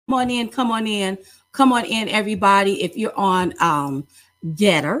on in, come on in, come on in, everybody. If you're on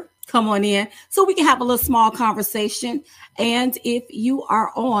Getter, come on in so we can have a little small conversation. And if you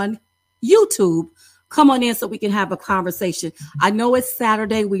are on YouTube, come on in so we can have a conversation. I know it's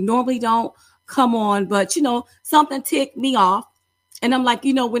Saturday. We normally don't come on, but something ticked me off. And I'm like,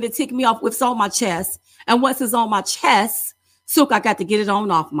 when it ticked me off, it's on my chest. And once it's on my chest, Silk, I got to get it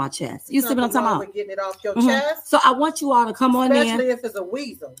off my chest. You see what I'm talking about? Getting it off your chest. So I want you all to come on in. Especially if it's a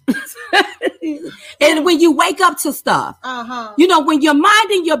weasel. And when you wake up to stuff, when you're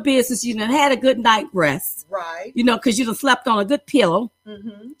minding your business, you done had a good night rest. Right. Because you done slept on a good pillow.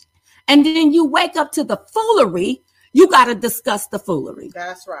 Mm-hmm. And then you wake up to the foolery. You got to discuss the foolery.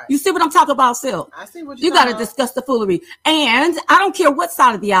 That's right. You see what I'm talking about, Silk? I see what you got to discuss the foolery. And I don't care what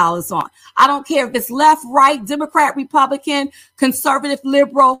side of the aisle it's on. I don't care if it's left, right, Democrat, Republican, conservative,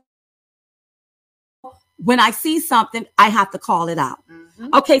 liberal. When I see something, I have to call it out.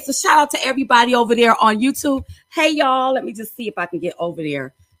 Mm-hmm. Okay, so shout out to everybody over there on YouTube. Hey, y'all, let me just see if I can get over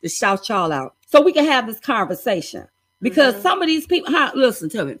there to shout y'all out so we can have this conversation. Because some of these people, listen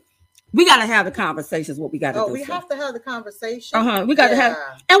to me. We got to have the conversations, what we got to do. We have to have the conversation. We got to have,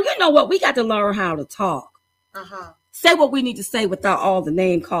 and you know what? We got to learn how to talk. Say what we need to say without all the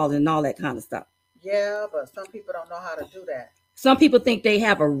name calling and all that kind of stuff. Yeah, but some people don't know how to do that. Some people think they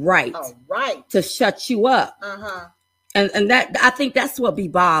have a right to shut you up. And that, I think that's what be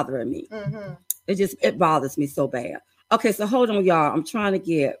bothering me. It bothers me so bad. Okay, so hold on, y'all. I'm trying to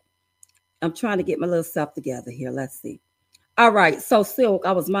get my little stuff together here. Let's see. All right, so Silk,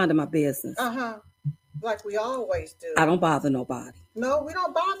 I was minding my business. Like we always do. I don't bother nobody. No, we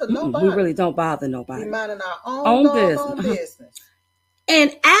don't bother nobody. We really don't bother nobody. We're minding our own business.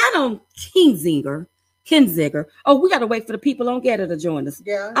 And Adam Kinzinger. Oh, we got to wait for the people on Getter to join us.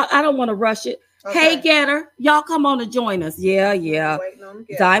 Yeah. I don't want to rush it. Okay. Hey, Getter, y'all come on and join us. Yeah.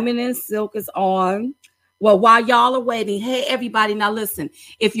 Diamond and Silk is on. Well, while y'all are waiting, hey, everybody, now listen.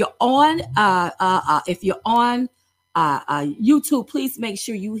 If you're on, YouTube, please make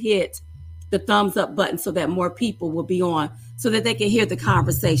sure you hit the thumbs up button so that more people will be on so that they can hear the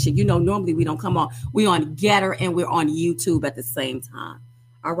conversation. Normally we don't come on. We're on Getter and we're on YouTube at the same time.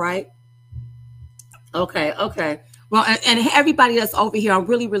 All right. Okay. Well, and everybody that's over here, I'm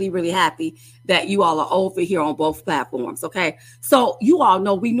really, really, really happy that you all are over here on both platforms. Okay. So you all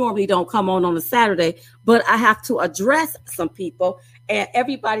know we normally don't come on a Saturday, but I have to address some people and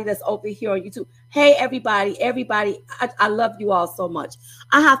everybody that's over here on YouTube. Hey, everybody, I love you all so much.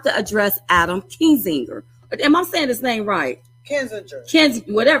 I have to address Adam Kinzinger. Am I saying his name right? Kinzinger.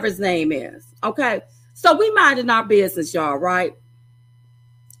 Whatever his name is. Okay. So we minding our business, y'all, right?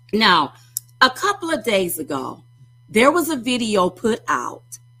 Now, a couple of days ago, there was a video put out.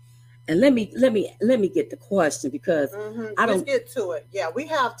 And let me get the question because I don't. Let's get to it. Yeah, we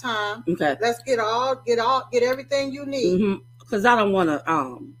have time. Okay. Let's get everything you need. Because I don't want to.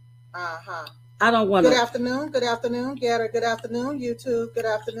 I don't want to. Good afternoon, Getter. Good afternoon, YouTube. Good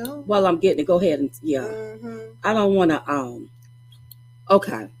afternoon. Well, I'm getting to go ahead and I don't want to.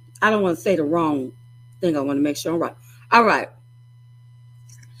 Okay. I don't want to say the wrong thing. I want to make sure I'm right. All right.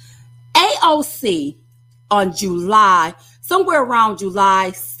 AOC on somewhere around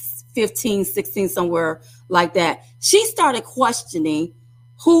July 15, 16, somewhere like that, she started questioning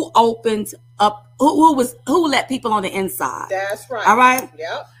who opened up, who let people on the inside. That's right. All right.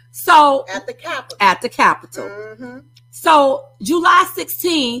 Yep. So at the Capitol. So July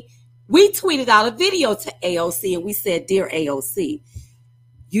 16, we tweeted out a video to AOC and we said, "Dear AOC,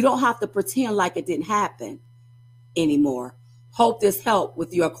 you don't have to pretend like it didn't happen anymore. Hope this helped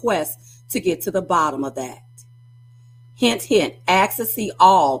with your quest to get to the bottom of that. Hint, hint, ask to see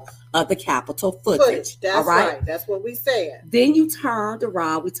all of the Capitol footage." That's all right? That's what we said. Then we turned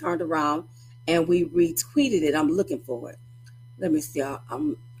around and we retweeted it. I'm looking for it. Let me see.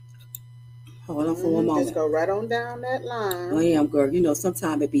 Hold on for one moment. Just go right on down that line. I am, girl.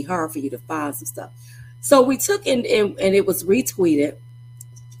 Sometimes it'd be hard for you to find some stuff. So we took and it was retweeted.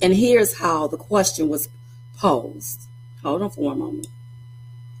 And here's how the question was posed. Hold on for one moment.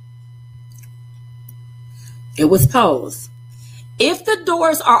 It was posed. If the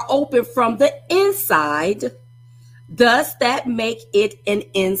doors are open from the inside, does that make it an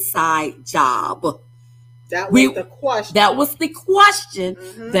inside job? That was the question. That was the question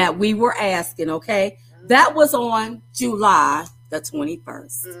that we were asking, okay? That was on July the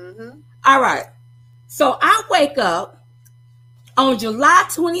 21st. All right. So I wake up on July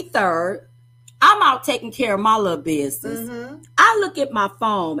 23rd. I'm out taking care of my little business. I look at my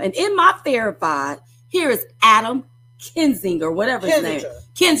phone, and in my verified, here is Adam Kinzinger, whatever his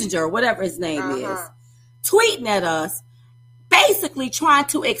name is, tweeting at us, basically trying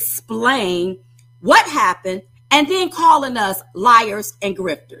to explain what happened and then calling us liars and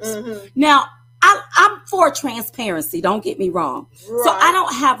grifters. Mm-hmm. Now, I'm for transparency, don't get me wrong. Right. So I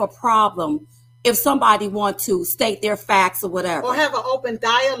don't have a problem if somebody wants to state their facts or whatever. Or have an open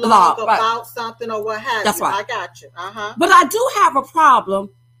dialogue about something or what have you. That's right. I got you. Uh-huh. But I do have a problem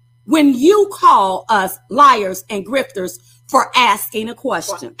when you call us liars and grifters for asking a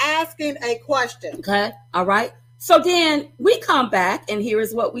question. For asking a question. Okay. All right. So then we come back and here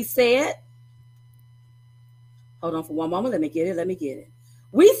is what we said. Hold on for one moment. Let me get it.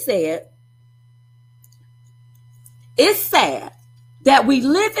 We said, it's sad that we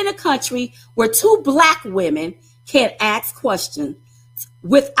live in a country where two black women can't ask questions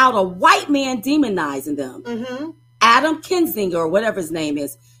without a white man demonizing them. Mm-hmm. Adam Kinzinger, or whatever his name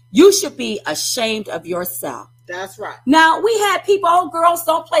is, you should be ashamed of yourself. That's right. Now, we had people, oh, girls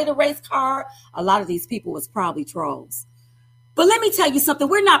don't play the race card. A lot of these people was probably trolls. But let me tell you something.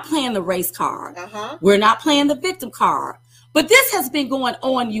 We're not playing the race card. Uh-huh. We're not playing the victim card. But this has been going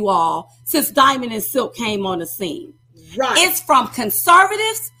on, you all, since Diamond and Silk came on the scene. Right. It's from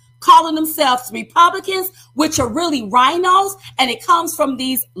conservatives calling themselves Republicans, which are really rhinos, and it comes from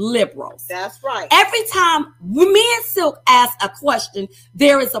these liberals. That's right. Every time me and Silk ask a question,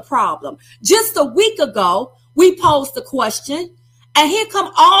 there is a problem. Just a week ago, we posed the question, and here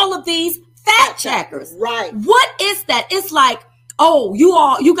come all of these fact checkers. Right. What is that? It's like, oh,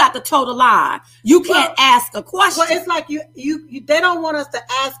 you got the total lie. You can't ask a question. Well, it's like they don't want us to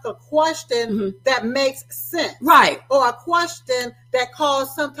ask a question that makes sense. Right. Or a question that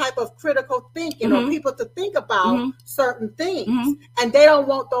calls some type of critical thinking or people to think about certain things. And they don't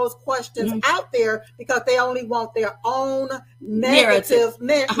want those questions out there because they only want their own narrative.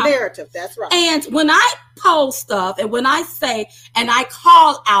 That's right. And when I post stuff and when I say and I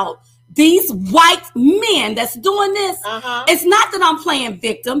call out these white men that's doing this, it's not that I'm playing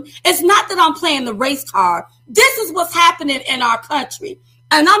victim. It's not that I'm playing the race card. This is what's happening in our country.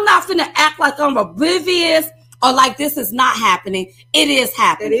 And I'm not going to act like I'm oblivious or like this is not happening. It is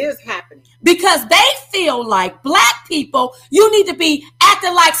happening. It is happening. Because they feel like black people, you need to be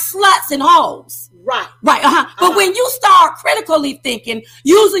acting like sluts and hoes. Right. Right. But when you start critically thinking,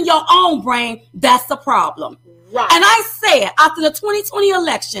 using your own brain, that's the problem. Right. And I said, after the 2020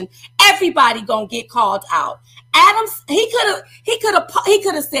 election, everybody gonna get called out. Adams, he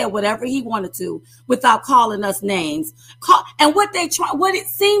could have said whatever he wanted to without calling us names. And what it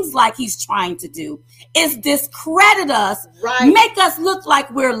seems like he's trying to do is discredit us, make us look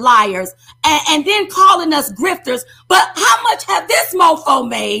like we're liars, and then calling us grifters. But how much have this mofo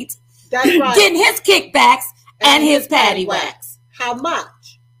made? That's right. Getting his kickbacks and his patty wax. How much?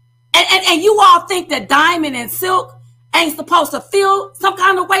 And you all think that Diamond and Silk ain't supposed to feel some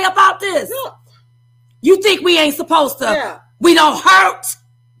kind of way about this? No. You think we ain't supposed to? Yeah. We don't hurt?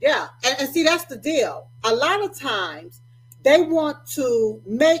 Yeah. And see, that's the deal. A lot of times they want to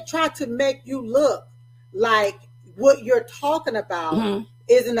try to make you look like what you're talking about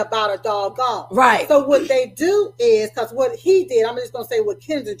isn't about a doggone. Right. So what they do is, because what he did, I'm just going to say what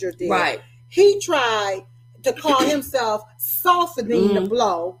Kinzinger did. Right. He tried to call himself softening the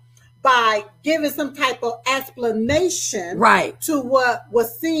blow by giving some type of explanation to what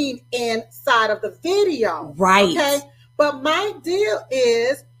was seen inside of the video. Right. Okay. But my deal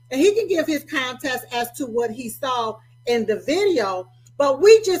is, and he can give his context as to what he saw in the video, but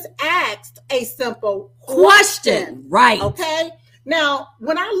we just asked a simple question. Right. Okay. Now,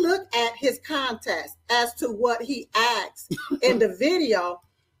 when I look at his context as to what he asked in the video,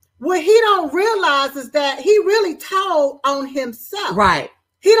 what he don't realize is that he really told on himself. Right.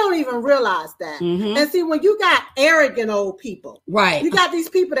 He don't even realize that. And see, when you got arrogant old people, you got these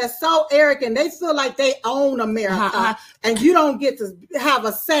people that's so arrogant, they feel like they own America, and you don't get to have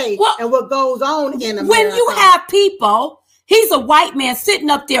a say in what goes on in America. When you have people, he's a white man sitting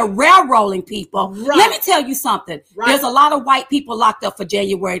up there railroading people. Let me tell you something. There's a lot of white people locked up for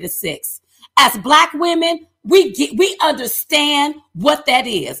January the 6th. As black women, we understand what that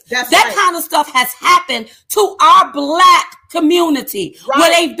is. That kind of stuff has happened to our black community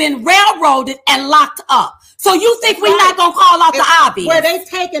where they've been railroaded and locked up. So you think we're not going to call out the obvious? Where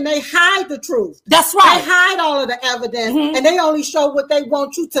they hide the truth. That's right. They hide all of the evidence and they only show what they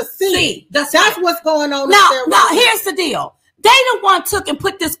want you to see. That's right. What's going on. Now, here's the deal. They the one took and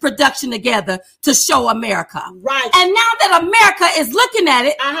put this production together to show America. Right. And now that America is looking at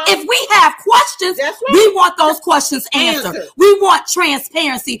it, if we have questions, we want those questions answered. We want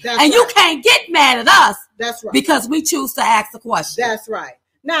transparency. You can't get mad at us. That's right. Because we choose to ask the question. That's right.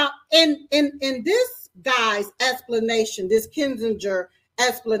 Now, in this guy's explanation, this Kinzinger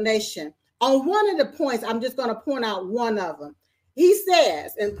explanation, on one of the points, I'm just going to point out one of them. he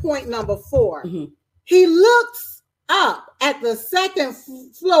says in point number 4, he looks up at the second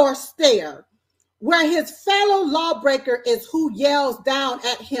floor stair where his fellow lawbreaker is who yells down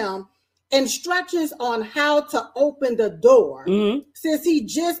at him instructions on how to open the door, since he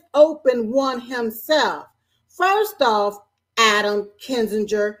just opened one himself. First off, Adam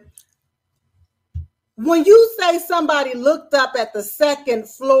Kinzinger, when you say somebody looked up at the second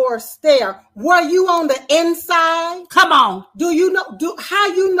floor stair, were you on the inside? Come on. Do you know how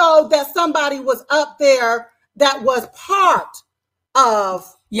you know that somebody was up there that was part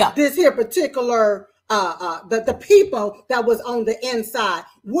of this here particular the people that was on the inside?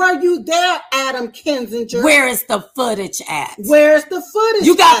 Were you there, Adam Kinzinger? Where is the footage at? Where's the footage?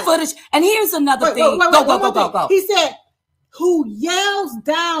 You got footage. And here's another thing. Go. He said, who yells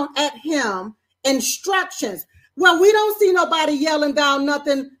down at him instructions. Well, we don't see nobody yelling down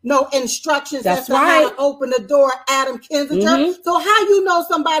nothing, no instructions as to how to open the door, Adam Kinzinger. So how you know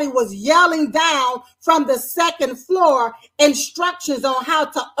somebody was yelling down from the second floor instructions on how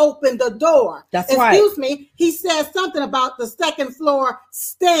to open the door? Excuse me. He says something about the second floor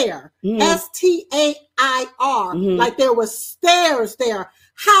stair, S-T-A-I-R, like there was stairs there.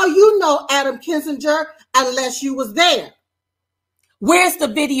 How you know, Adam Kinzinger, unless you was there? Where's the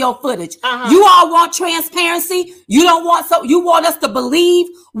video footage? You all want transparency? You don't want you want us to believe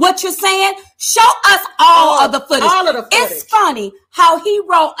what you're saying? Show us all of the footage. All of the footage. It's funny how he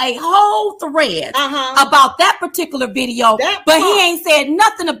wrote a whole thread about that particular video, but he ain't said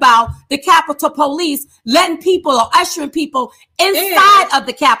nothing about the Capitol Police letting people or ushering people inside of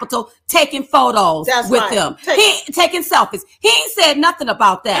the Capitol taking photos with them. Taking selfies. He ain't said nothing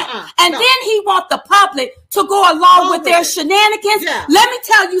about that. And then he want the public to go along with their shenanigans. Let me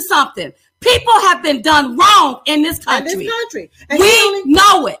tell you something. People have been done wrong in this country. And we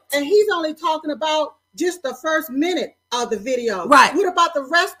know it. And he's only talking about just the first minute of the video. Right. What about the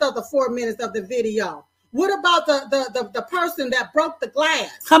rest of the 4 minutes of the video? What about the person that broke the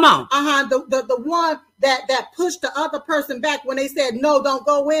glass? Come on. The one that pushed the other person back when they said, no, don't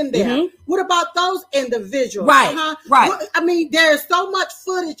go in there. What about those individuals? Right. I mean, there's so much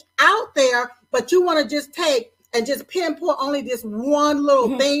footage out there, but you want to just take and just pinpoint only this one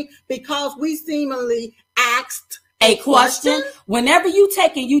little thing because we seemingly asked a question. Whenever you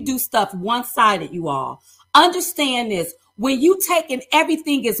take and you do stuff one-sided, you all understand this. When you take and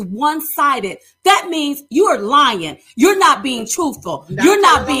everything is one-sided, that means you're lying. You're not being truthful. You're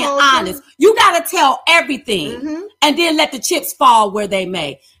not being honest. You got to tell everything and then let the chips fall where they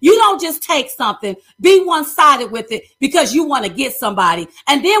may. You don't just take something, be one-sided with it because you want to get somebody.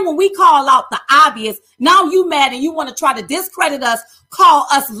 And then when we call out the obvious, now you mad and you want to try to discredit us, call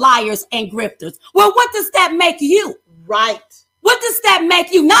us liars and grifters. Well, what does that make you? Right. What does that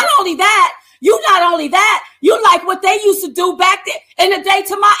make you? Not only that, you like what they used to do back in the day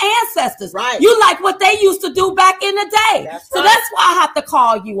to my ancestors. Right. You like what they used to do back in the day. That's why I have to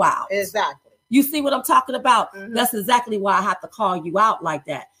call you out. Exactly. You see what I'm talking about? That's exactly why I have to call you out like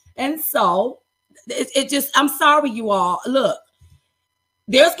that. And so it just, I'm sorry, you all. Look,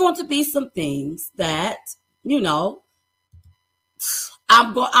 there's going to be some things that,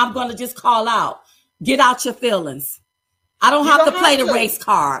 I'm going to just call out. Get out your feelings. I don't have to play the race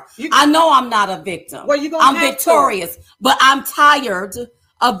card. I know I'm not a victim. I'm victorious, but I'm tired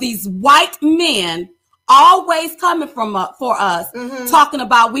of these white men always coming for us, talking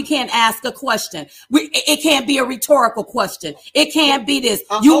about we can't ask a question. It can't be a rhetorical question. It can't be this.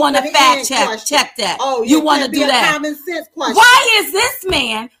 You want to fact check that. Oh, you want to do that. Common sense question. Why is this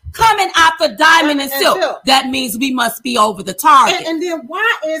man coming after Diamond and Silk? That means we must be over the target. And then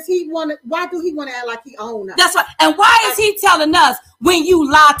why do he want to act like he owns us? That's right. And why is he telling us when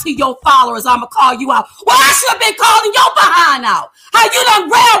you lie to your followers, I'm going to call you out? Well, I should have been calling your behind out. How you done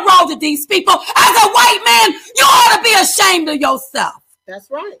railroaded these people. As a white man, you ought to be ashamed of yourself.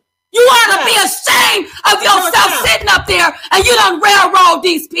 That's right. You ought to be ashamed of yourself sitting up there and you done railroad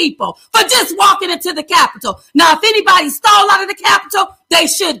these people for just walking into the Capitol. Now, if anybody stole out of the Capitol, they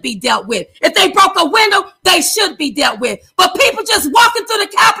should be dealt with. If they broke a window, they should be dealt with. But people just walking through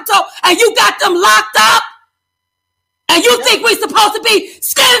the Capitol and you got them locked up and you think we're supposed to be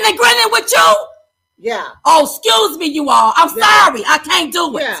skinning and grinning with you? Yeah. Oh, excuse me, you all. I'm sorry. I can't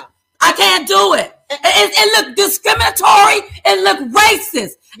do it. Yeah. I can't do it. It look discriminatory. It look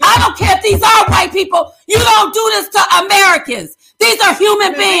racist. Yeah. I don't care if these are white people. You don't do this to Americans. These are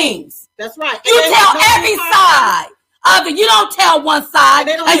human beings. That's right. You tell every side of it. You don't tell one side.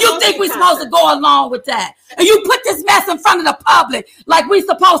 And you think we're supposed to go along with that. And you put this mess in front of the public like we're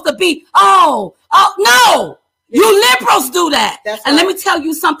supposed to be. Oh, no. You liberals do that. That's and right. let me tell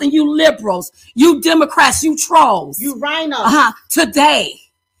you something, you liberals, you Democrats, you trolls. You rhinos. Today,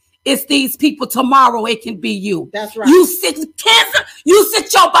 it's these people. Tomorrow, it can be you. That's right. You sit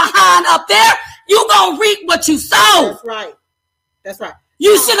your behind up there. You gonna reap what you sow. That's right. That's right.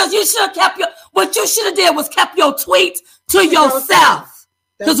 You should have kept what you should have did was kept your tweet to yourself.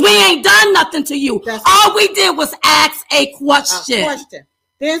 Because we ain't done nothing to you. All we did was ask a question.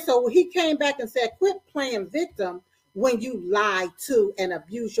 Then so he came back and said, quit playing victim when you lie to and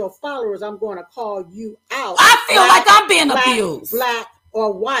abuse your followers. I'm going to call you out. I feel like I'm being abused. Black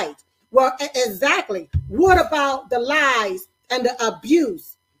or white. Well, exactly. What about the lies and the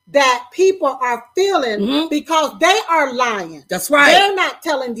abuse that people are feeling because they are lying? That's right. They're not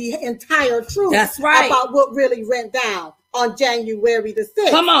telling the entire truth. That's right. About what really went down on January the 6th.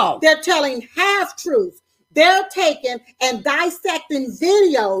 Come on. They're telling half truths. They're taking and dissecting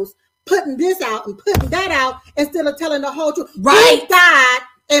videos, putting this out and putting that out instead of telling the whole truth. Right. He died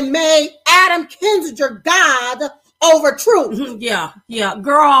and made Adam Kinzinger God over truth. Yeah.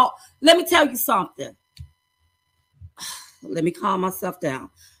 Girl, let me tell you something. Let me calm myself down.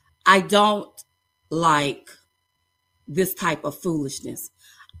 I don't like this type of foolishness.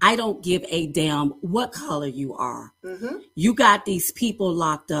 I don't give a damn what color you are. You got these people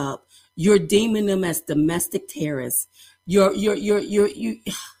locked up. You're deeming them as domestic terrorists. You got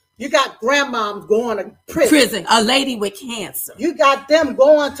grandmoms going to prison. A lady with cancer. You got them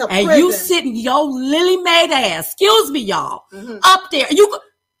going to prison. And you sitting your lily made ass, excuse me, y'all, up there.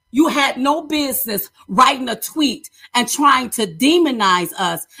 You had no business writing a tweet and trying to demonize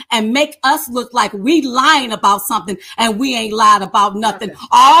us and make us look like we lying about something and we ain't lied about nothing.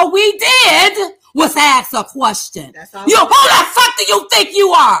 All we did was ask a question. Who the fuck do you think you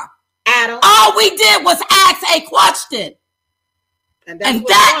are? Adam. All we did was ask a question. And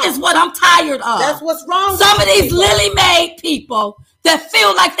that is what I'm tired of. That's what's wrong. Some of these lily-made people that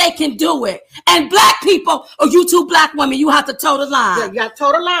feel like they can do it. And black people, or you two black women, you have to toe the line. Yeah, you got to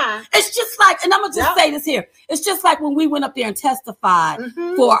toe the line. It's just like, and I'm going to just say this here. It's just like when we went up there and testified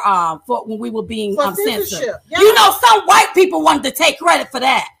for when we were being censored. Yeah. You know, some white people wanted to take credit for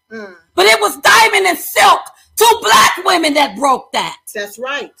that. But it was Diamond and Silk, two black women that broke that. That's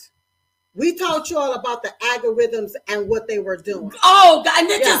right. We taught you all about the algorithms and what they were doing. Oh, God, and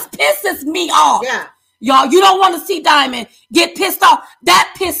it just pisses me off. Yeah. Y'all, you don't want to see Diamond get pissed off.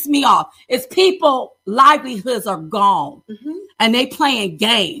 That pissed me off. It's people, livelihoods are gone. And they playing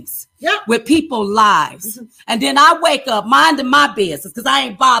games with people's lives. And then I wake up minding my business because I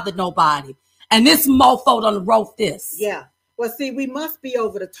ain't bothered nobody. And this mofo done wrote this. Yeah. Well, see, we must be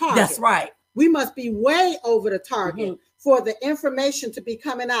over the target. That's right. We must be way over the target for the information to be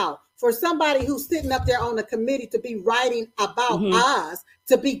coming out. For somebody who's sitting up there on the committee to be writing about us,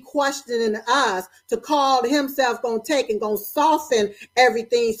 to be questioning us, to call himself going to take and going to soften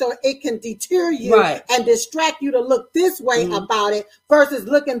everything so it can deter you and distract you to look this way about it versus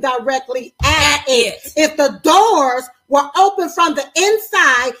looking directly at it. If the doors were open from the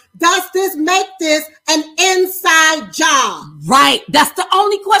inside, does this make this an inside job? Right. That's the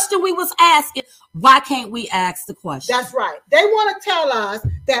only question we was asking. Why can't we ask the question? That's right. They want to tell us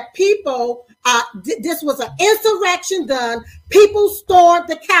that people, this was an insurrection done. People stormed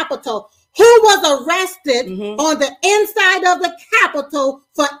the Capitol. Who was arrested on the inside of the Capitol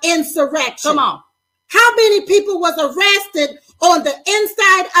for insurrection? Come on. How many people was arrested on the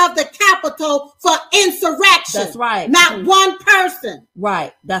inside of the Capitol for insurrection? That's right. Not one person.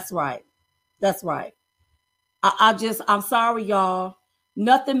 Right. That's right. That's right. I'm sorry, y'all.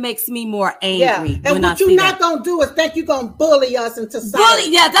 Nothing makes me more angry. And what you're not going to do is think you're going to bully us into silence.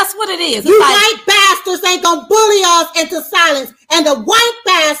 Bully, yeah, that's what it is. You white bastards ain't going to bully us into silence. And the white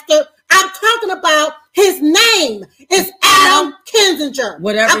bastard I'm talking about, his name is Adam Kinzinger.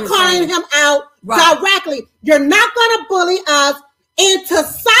 Whatever. I'm calling him out directly. You're not going to bully us into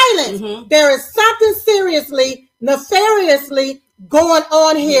silence. There is something seriously, nefariously going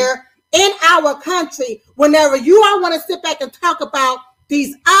on here in our country. Whenever you all want to sit back and talk about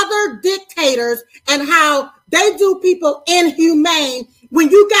these other dictators and how they do people inhumane, when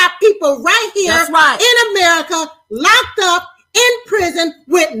you got people right here in America locked up in prison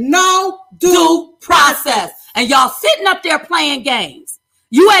with no due process. And y'all sitting up there playing games.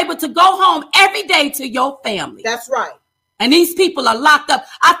 You able to go home every day to your family. That's right. And these people are locked up.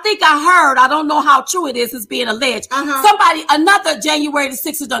 I think I heard, I don't know how true it is, it's being alleged. Somebody, another January the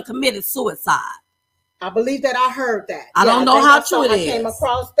 6th, done committed suicide. I believe that I heard that. I don't know how true it is. I came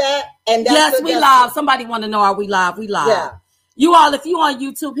across that. And yes, we live. Somebody want to know, are we live? We live. Yeah. You all, if you on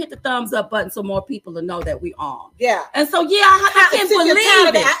YouTube, hit the thumbs up button so more people will know that we on. Yeah. And so, I can't believe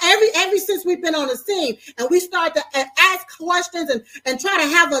it. Ever since we've been on the scene and we start to ask questions and try to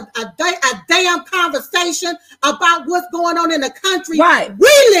have a damn conversation about what's going on in the country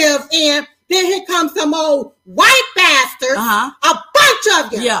we live in, then here comes some old white bastards, a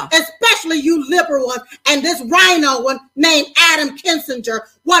bunch of you, especially you liberal ones, and this rhino one named Adam Kinzinger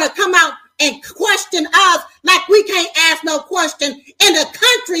want to come out and question us like we can't ask no question in the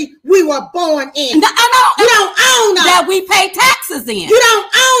country we were born in. You don't own us. That we pay taxes in. You don't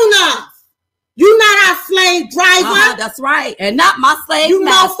own us. You not our slave driver. That's right. And not my slave You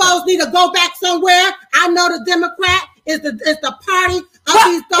master. mofos need to go back somewhere. I know the Democrat is the party of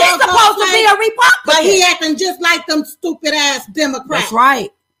these dogs. He's supposed to be a Republican. But he acting just like them stupid ass Democrats. That's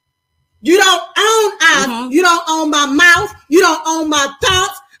right. You don't own us. You don't own my mouth. You don't own my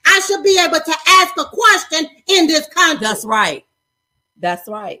thoughts. I should be able to ask a question in this country. That's right. That's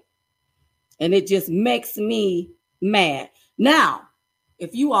right. And it just makes me mad. Now,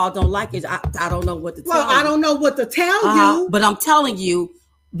 if you all don't like it, I don't know what to tell you. Well, I don't know what to tell you. But I'm telling you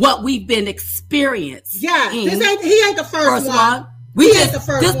what we've been experiencing. Yeah, he ain't the first one. This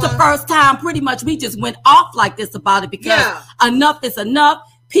the first time pretty much we just went off like this about it because enough is enough.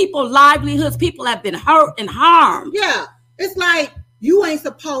 People, livelihoods, people have been hurt and harmed. Yeah, it's like, you ain't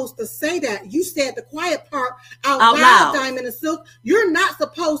supposed to say that. You said the quiet part out loud, Diamond and Silk. You're not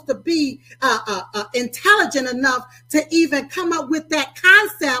supposed to be intelligent enough to even come up with that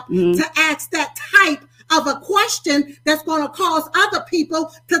concept to ask that type of a question that's going to cause other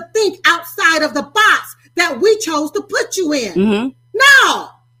people to think outside of the box that we chose to put you in. No,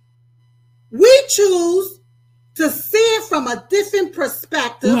 we choose to see it from a different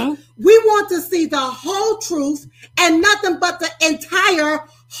perspective. We want to see the whole truth and nothing but the entire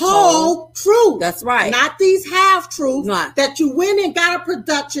whole truth. That's right. Not these half truths that you went and got a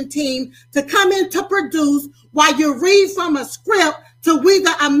production team to come in to produce while you read from a script to we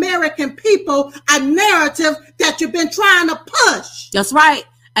the American people a narrative that you've been trying to push. That's right.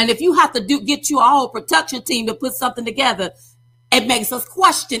 And if you have to get you a whole production team to put something together, it makes us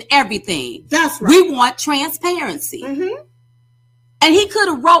question everything. That's right. We want transparency. And he could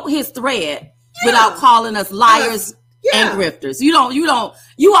have wrote his thread without calling us liars and grifters. You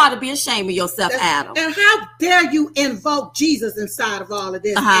ought to be ashamed of yourself, Adam. And how dare you invoke Jesus inside of all of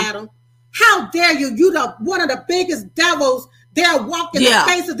this, Adam? How dare you? You one of the biggest devils there walking the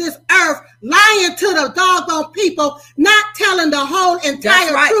face of this earth, lying to the doggone people, not telling the whole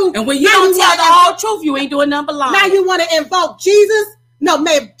entire truth. And when you don't tell the whole truth, you ain't doing nothing but lying. Now you want to invoke Jesus? No,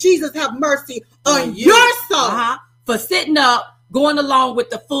 may Jesus have mercy on your soul. For sitting up, going along with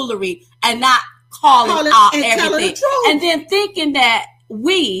the foolery and not calling out everything. And then thinking that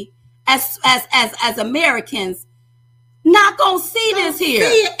we as Americans not gonna see this here.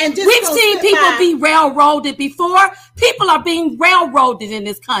 We've seen people be railroaded before. People are being railroaded in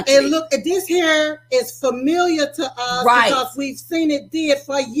this country. And look, this here is familiar to us because we've seen it did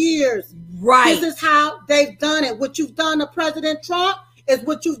for years. This is how they've done it. What you've done to President Trump is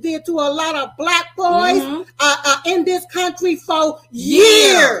what you did to a lot of black boys in this country for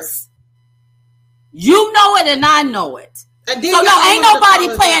years. You know it and I know it. So no, ain't nobody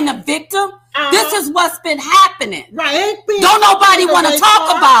playing the victim. This is what's been happening. Don't nobody want to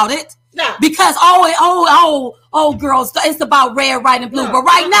talk about it because girls, it's about red, white, and blue. But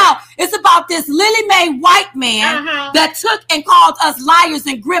right now, it's about this Lily Mae white man that took and called us liars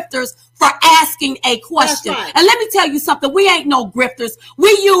and grifters for asking a question. And let me tell you something. We ain't no grifters. We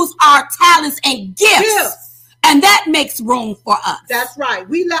use our talents and gifts. And that makes room for us. That's right.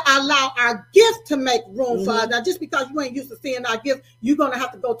 We allow our gift to make room for us. Now, just because you ain't used to seeing our gift, you're going to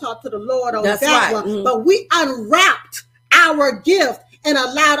have to go talk to the Lord on that one. But we unwrapped our gift and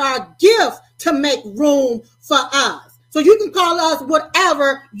allowed our gift to make room for us. So you can call us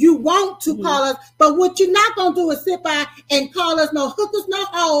whatever you want to call us, but what you're not going to do is sit by and call us no hookers, no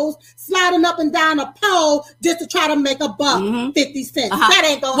hoes, sliding up and down a pole just to try to make a buck, 50 cents. That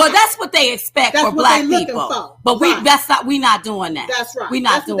ain't going to happen. That's what they expect for black people. But we're not doing that. That's right. We're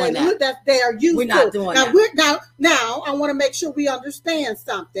not doing that. That they are used we're not doing that. Now, I want to make sure we understand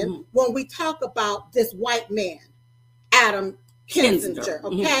something when we talk about this white man, Adam Kinzinger,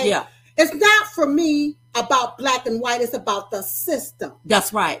 okay? Yeah. It's not for me about black and white. It's about the system.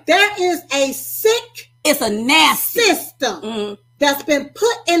 That's right. There is a sick it's a nasty system that's been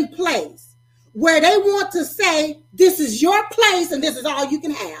put in place where they want to say, this is your place and this is all you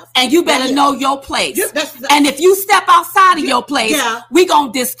can have. And you better know your place. And if you step outside of your place, we're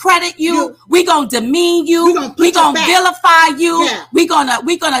going to discredit you. We're going to demean you. We're going to vilify you. We're going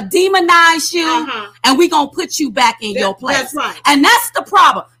to demonize you. And we're going to put you back in your place. That's right. And that's the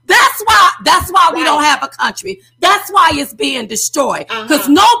problem. That's why we don't have a country. That's why it's being destroyed. Because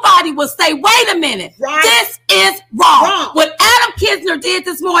nobody will say, wait a minute, this is wrong. What Adam Kisner did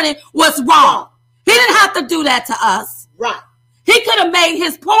this morning was wrong. He didn't have to do that to us. Right. He could have made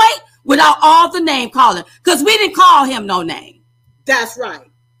his point without all the name calling. Because we didn't call him no name. That's right.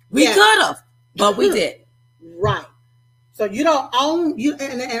 We could have, but we didn't. Right. So you don't own,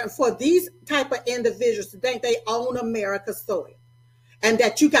 and for these type of individuals to think they own America's soil. And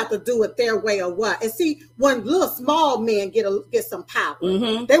that you got to do it their way or what. And see, when little small men get some power,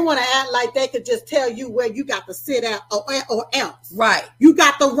 they want to act like they could just tell you where you got to sit at or else. Right. You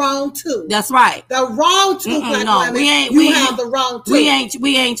got the wrong tooth. That's right. The wrong tooth. We have the wrong tooth.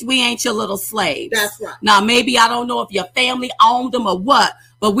 We ain't your little slaves. That's right. Now, maybe I don't know if your family owned them or what,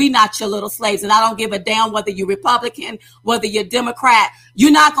 but we not your little slaves. And I don't give a damn whether you're Republican, whether you're Democrat. You're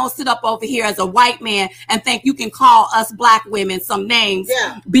not going to sit up over here as a white man and think you can call us black women some names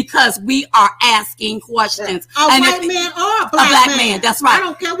because we are asking questions. A white man or a black man. That's right. I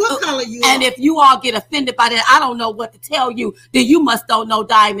don't care what color you are. And if you all get offended by that, I don't know what to tell you. Then you must don't know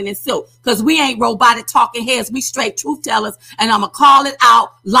Diamond and Silk, because we ain't robotic talking heads. We straight truth tellers, and I'm going to call it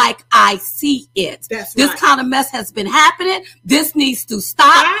out like I see it. That's this kind of mess has been happening. This needs to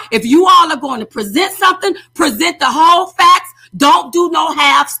stop. If you all are going to present something, present the whole facts. Don't do no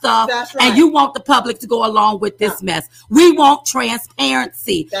half stuff. That's right. And you want the public to go along with this mess. We want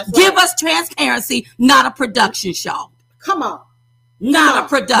transparency. Give us transparency, not a production show. Come on. Not a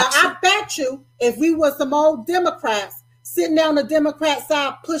production. Now, I bet you if we were some old Democrats sitting down the Democrat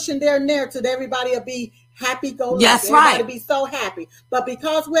side pushing their narrative, everybody will be happy-go-lucky. Yes, right. Everybody be so happy. But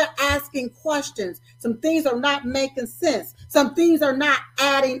because we're asking questions, some things are not making sense. Some things are not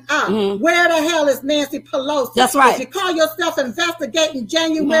adding up. Where the hell is Nancy Pelosi? That's right. If you call yourself investigating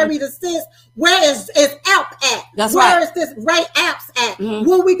January the 6th, where is Alp at? That's Where is this Ray Apps at?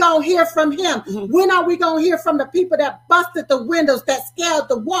 When we going to hear from him? When are we going to hear from the people that busted the windows, that scaled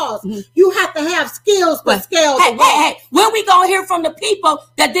the walls? You have to have skills to scale the walls. When we going to hear from the people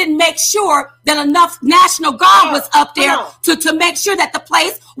that didn't make sure that enough National Guard was up there to make sure that the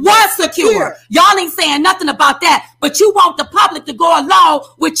place was secure? Y'all ain't saying nothing about that, but you want the public to go along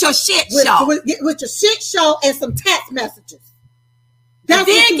with your shit show. With your shit show and some text messages. And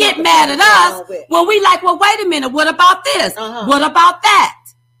then get mad at us when we like, well, wait a minute, what about this? What about that?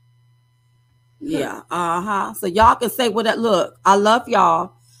 Yeah, So y'all can say, well, look, I love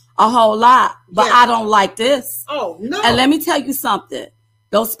y'all a whole lot, but I don't like this. Oh, no. And let me tell you something.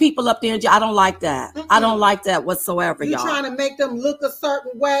 Those people up there, I don't like that. I don't like that whatsoever, y'all. You're trying to make them look a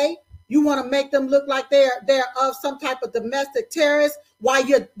certain way. You want to make them look like they're of some type of domestic terrorist while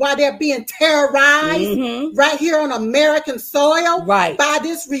they're being terrorized right here on American soil by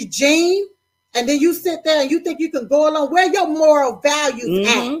this regime. And then you sit there and you think you can go along. Where your moral values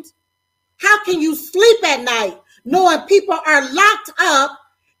at? How can you sleep at night knowing people are locked up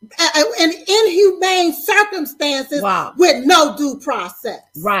in inhumane circumstances with no due process?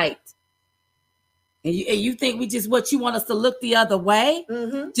 Right. And you think we just what you want us to look the other way?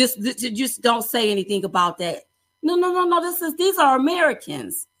 Just don't say anything about that. No. These are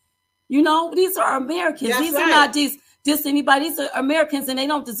Americans. You know, these are Americans. These are not just anybody. These are Americans, and they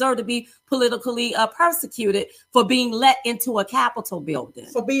don't deserve to be politically persecuted for being let into a Capitol building.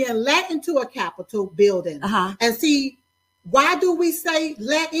 And see, why do we say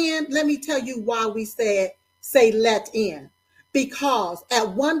let in? Let me tell you why we say let in. Because at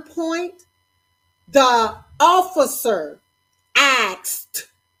one point, the officer asked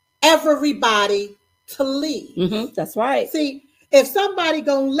everybody to leave. That's right. See, if somebody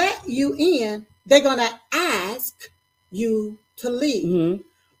gonna let you in, they're gonna ask you to leave.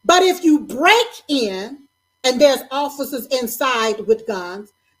 But if you break in and there's officers inside with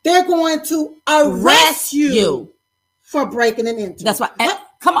guns, they're going to arrest you for breaking and entering. That's right.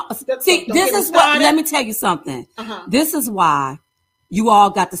 Come on. See, this is what, let me tell you something. This is why you all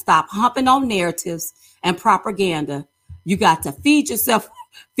got to stop humping on narratives and propaganda. You got to feed yourself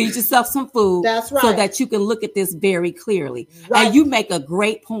some food. That's right. So that you can look at this very clearly. Right. And you make a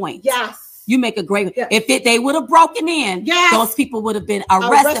great point. Yes. You make a great point. If they would have broken in, those people would have been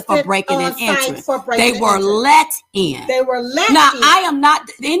arrested for breaking and entering. They were let in. They were let in. Now, in. I am not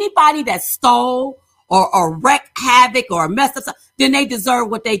anybody that stole or wreck havoc or mess up, then they deserve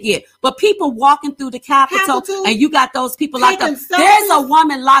what they get. But people walking through the Capitol and you got those people locked up. There's a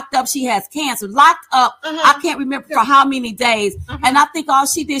woman locked up. She has cancer, locked up. I can't remember for how many days. And I think all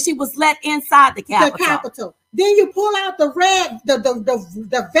she did, she was let inside the Capitol. Then you pull out the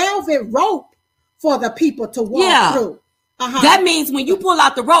velvet rope for the people to walk through. That means when you pull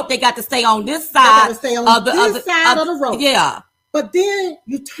out the rope, they got to stay on this side. Stay on this side of the rope. Yeah. But then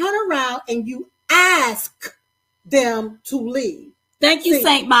you turn around and you ask them to leave. Thank you,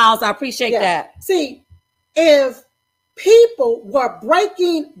 St. Miles. I appreciate that. See, if people were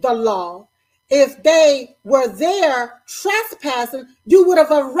breaking the law, if they were there trespassing, you would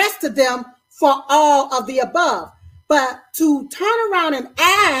have arrested them for all of the above. But to turn around and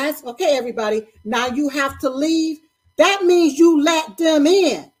ask, okay, everybody, now you have to leave, that means you let them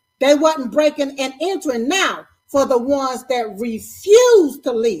in. They wasn't breaking and entering. Now, for the ones that refuse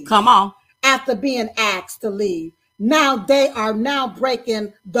to leave. Come on. After being asked to leave, now they are now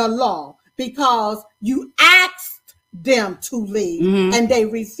breaking the law because you asked them to leave and they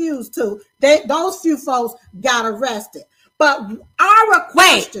refused to. Those few folks got arrested. But our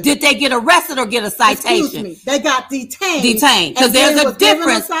question... Wait, did they get arrested or get a citation? Excuse me. They got detained. Detained. Because there's a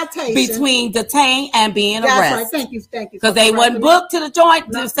difference between detained and being arrested. That's right. Thank you. Because they wasn't booked to the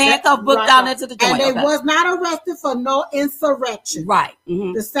joint. The handcuff booked down into the joint. And they was not arrested for no insurrection. Right.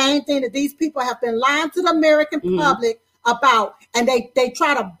 The same thing that these people have been lying to the American public about. And they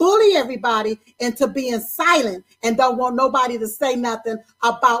try to bully everybody into being silent and don't want nobody to say nothing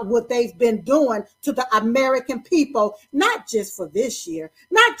about what they've been doing to the American people, not just for this year,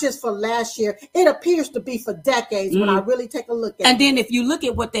 not just for last year. It appears to be for decades when I really take a look at it. And then if you look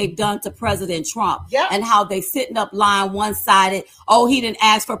at what they've done to President Trump and how they sitting up lying one-sided, oh, he didn't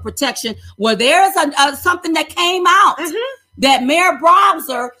ask for protection. Well, there's something that came out that Mayor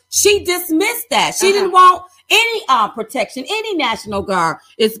Browser, she dismissed that. She didn't want any protection, any National Guard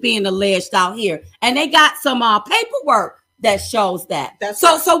is being alleged out here. And they got some paperwork that shows that.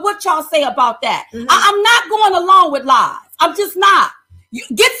 So what y'all say about that? I'm not going along with lies. I'm just not.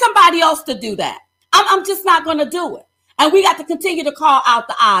 Get somebody else to do that. I'm just not going to do it. And we got to continue to call out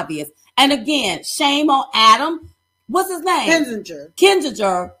the obvious. And again, shame on Adam. What's his name?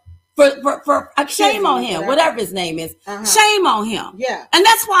 Kinzinger. For shame on him, whatever his name is. Shame on him. Yeah. And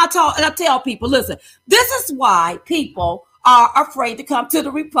that's why I tell people, listen, this is why people are afraid to come to the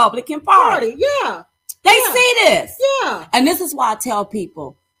Republican Party. Yeah. They see this. Yeah. And this is why I tell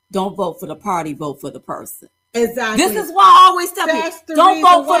people, don't vote for the party, vote for the person. Exactly. This is why I always tell people, don't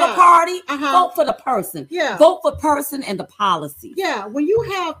vote for the party, vote for the person. Yeah. Vote for person and the policy. Yeah. When you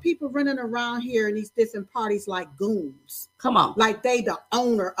have people running around here in these different parties like goons. Come on. Like they the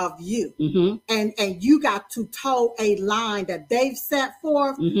owner of you. And you got to toe a line that they've set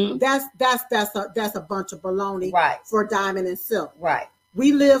forth. That's a bunch of baloney for Diamond and Silk. Right.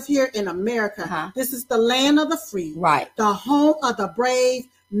 We live here in America. This is the land of the free. Right. The home of the brave,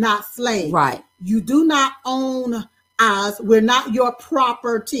 not slaves. Right. You do not own us. We're not your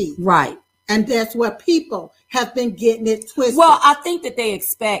property. Right. And that's where people have been getting it twisted. Well, I think that they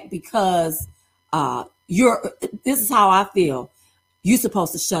expect because this is how I feel. You're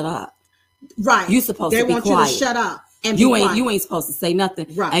supposed to shut up. Right. You're supposed to be quiet. They want you to shut up. And you ain't supposed to say nothing.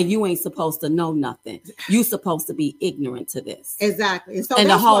 Right. And you ain't supposed to know nothing. You're supposed to be ignorant to this. Exactly. And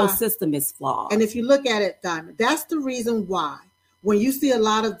the whole system is flawed. And if you look at it, Diamond, that's the reason why when you see a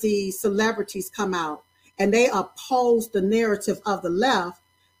lot of these celebrities come out and they oppose the narrative of the left,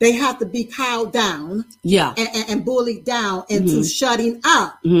 they have to be cowed down and bullied down into shutting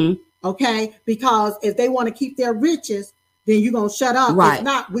up. Okay? Because if they want to keep their riches, then you're going to shut up. Right. If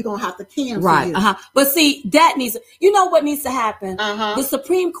not, we're going to have to cancel you. But see, that needs, you know what needs to happen? The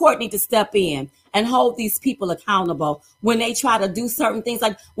Supreme Court needs to step in and hold these people accountable when they try to do certain things,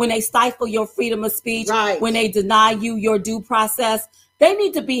 like when they stifle your freedom of speech, when they deny you your due process. They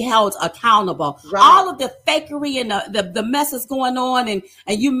need to be held accountable. All of the fakery and the messes going on and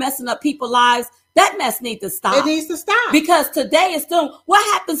you messing up people's lives, that mess needs to stop. It needs to stop. Because today is still, what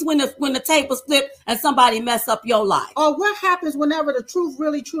happens when the tables flip and somebody mess up your life? Or what happens whenever the truth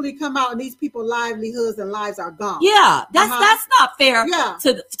really truly come out and these people's livelihoods and lives are gone? Yeah, that's not fair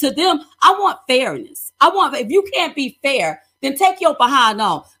to them. I want fairness. If you can't be fair, then take your behind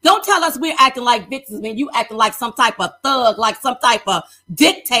on. Don't tell us we're acting like victims when you acting like some type of thug, like some type of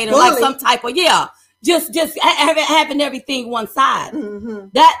dictator, like some type of, just having everything one side.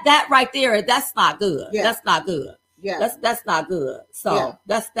 That right there, that's not good. That's not good. That's not good. So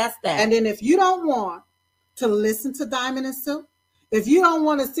that's that. And then if you don't want to listen to Diamond and Silk, if you don't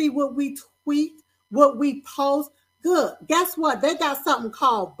want to see what we tweet, what we post, Good. Guess what? They got something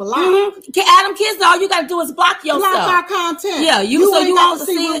called block. Adam Kinsler, all you got to do is block yourself. Block our content. Yeah, you won't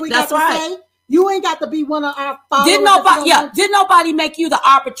see it. That's right. You ain't got to be one of our followers. Did nobody make you the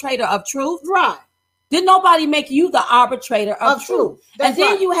arbitrator of truth? Right. Did nobody make you the arbitrator of truth? And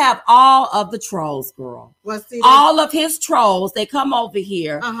then you have all of the trolls, girl. Well, see, all of his trolls, they come over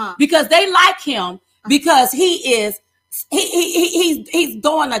here because they like him because he's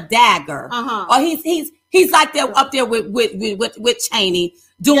doing a dagger. Or he's like that up there with Cheney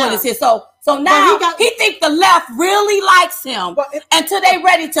doing this here. So now he think the left really likes him until they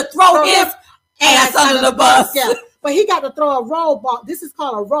ready to throw his ass under the bus. Yeah. But he got to throw a roadblock. This is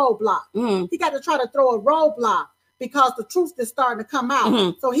called a roadblock. He got to try to throw a roadblock because the truth is starting to come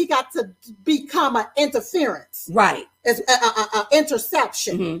out. So he got to become an interference. Right. It's an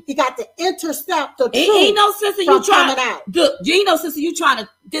interception. He got to intercept the truth. Ain't no sense of you trying to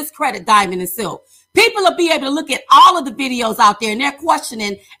discredit Diamond and Silk. People will be able to look at all of the videos out there and they're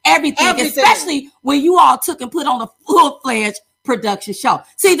questioning everything. Especially when you all took and put on a full-fledged production show.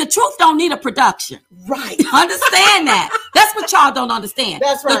 See, the truth don't need a production. Right. Understand that. That's what y'all don't understand.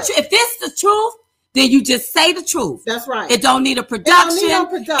 That's right. If this is the truth, then you just say the truth. That's right. It don't need a production.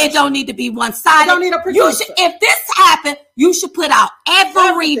 It don't need to be one-sided. It don't need a producer. If this happened, you should put out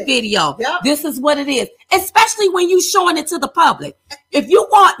every video. Yep. This is what it is. Especially when you showing it to the If you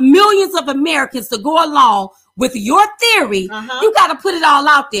want millions of Americans to go along with your theory, you got to put it all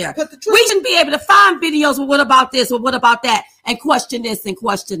out there. We shouldn't be able to find videos, well, what about this or what about that, and question this and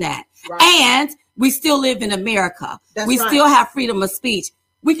question that. Right. And we still live in America. We still have freedom of speech.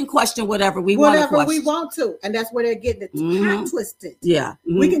 We can question whatever we want to question. Whatever we want to. And that's where they're getting it twisted. Yeah.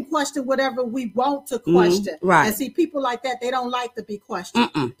 We can question whatever we want to question. Right. And see, people like that, they don't like to be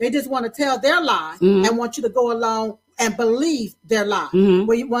questioned. They just want to tell their lie and want you to go along and believe their lie.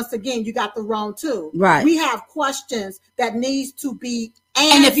 Well, once again, you got the wrong too. Right. We have questions that needs to be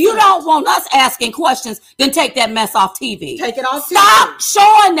answered. And if you don't want us asking questions, then take that mess off TV. Take it off TV. Stop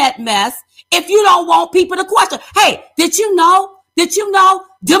showing that mess if you don't want people to question. Hey, did you know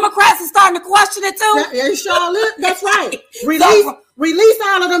Democrats are starting to question it too? That's right. Release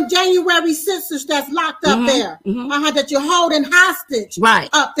all of them January sisters that's locked up there. That you're holding hostage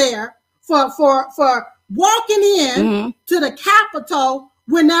up there for walking in to the Capitol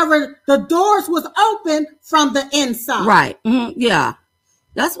whenever the doors was open from the inside. Right. Yeah.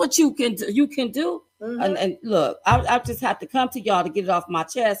 That's what you can do. And look, I just have to come to y'all to get it off my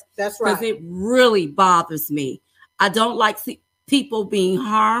chest. That's right. Because it really bothers me. I don't like people being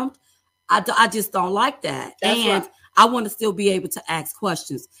harmed. I just don't like that. And I want to still be able to ask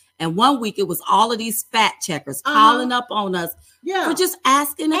questions. And one week it was all of these fact checkers calling up on us for just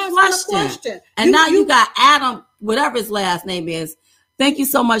asking a question. And now you got Adam, whatever his last name is. Thank you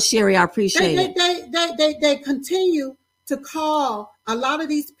so much, Sherry. I appreciate it. They continue to call a lot of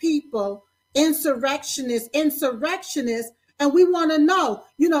these people insurrectionists, and we want to know,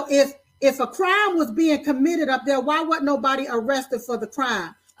 if a crime was being committed up there, why wasn't nobody arrested for the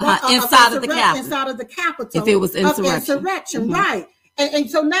crime? Inside of the Capitol. If it was insurrection, right. And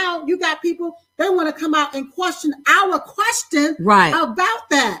so now you got people, they want to come out and question our question about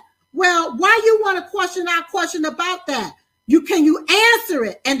that. Well, why you want to question our question about that? Can you answer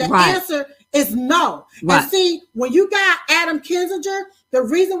it? And the answer is no. And see, when you got Adam Kinzinger, the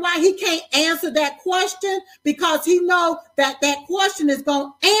reason why he can't answer that question, because he know that question is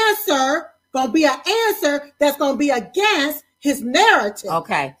going to be an answer that's going to be against his narrative.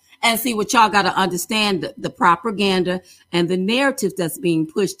 Okay. And see, what y'all got to understand, the propaganda and the narrative that's being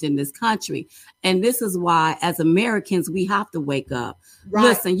pushed in this country. And this is why, as Americans, we have to wake up. Right.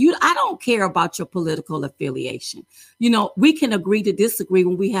 Listen, I don't care about your political affiliation. We can agree to disagree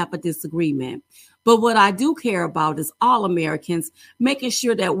when we have a disagreement. But what I do care about is all Americans making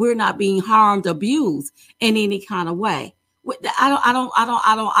sure that we're not being harmed, abused in any kind of way. I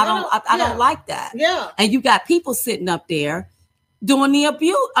don't like that. Yeah. And you got people sitting up there doing the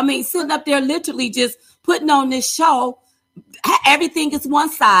abuse. I mean, sitting up there literally just putting on this show. Everything is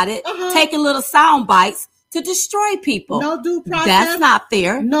one-sided, taking little sound bites to destroy people. No due process. That's not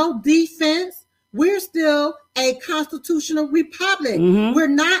fair. No defense. We're still a constitutional republic. We're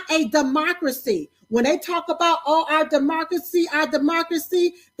not a democracy. When they talk about our democracy,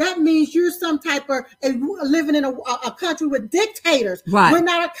 that means you're some type of living in a country with dictators. Right. We're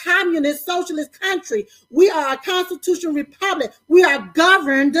not a communist, socialist country. We are a constitutional republic. We are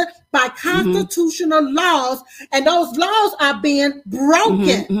governed by constitutional laws, and those laws are being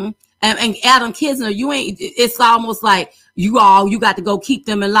broken. And Adam Kinzinger, it's almost like You got to go keep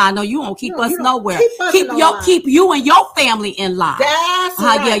them in line. No, you won't keep us nowhere. Keep you and your family in line. That's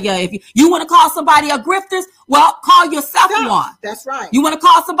right. Yeah. If you want to call somebody a grifters, well, call yourself one. That's right. You want to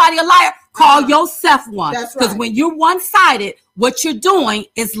call somebody a liar, call yourself one. That's right. Because when you're one-sided, what you're doing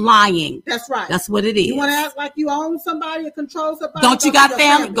is lying. That's right. That's what it is. You want to act like you own somebody or control somebody? Don't you got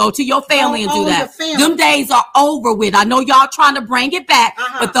family? Go to your family and do that. Them days are over with. I know y'all trying to bring it back,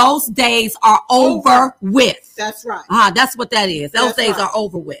 but those days are over with. That's right. That's what that is. Those days are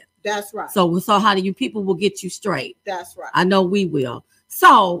over with. That's right. So how do you people will get you straight? That's right. I know we will.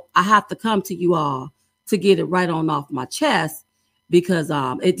 So I have to come to you all to get it right on off my chest because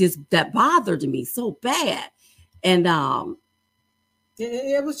it just that bothered me so bad. And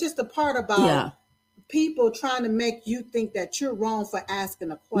it was just a part about people trying to make you think that you're wrong for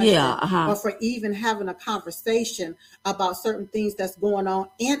asking a question or for even having a conversation about certain things that's going on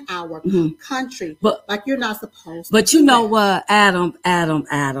in our country. But like you're not supposed to. But you know what,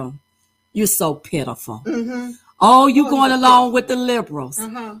 Adam, you're so pitiful. Oh, you going along with the liberals.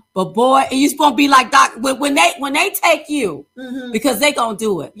 But boy, you're going to be like Doc when they take you because they going to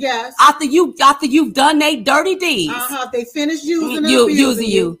do it. Yes. After you've done their dirty deeds. They finish using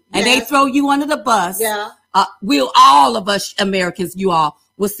you. And they throw you under the bus. Yeah. We'll all of us Americans, you all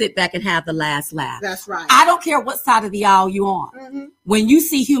will sit back and have the last laugh. That's right. I don't care what side of the aisle you're on. When you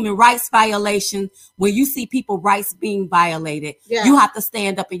see human rights violations, when you see people's rights being violated, you have to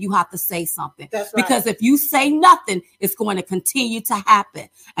stand up and you have to say something. That's right. Because if you say nothing, it's going to continue to happen.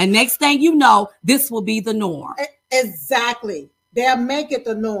 And next thing you know, this will be the norm. Exactly. They'll make it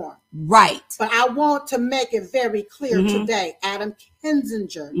the norm. Right. But I want to make it very clear today, Adam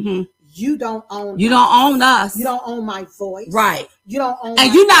Kinzinger, you don't own You don't own us. You don't own my voice. Right. You don't own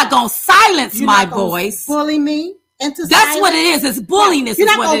And you're not going to silence my voice. Bully me into That's silence. what it is. It's bulliness. You're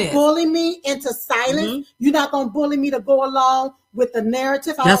not going to bully me into silence. You're not going to bully me to go along with the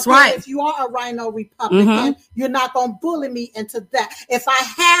narrative. That's right. If you are a Rhino Republican, you're not going to bully me into that. If I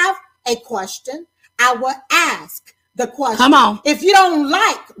have a question, I will ask the question. Come on. If you don't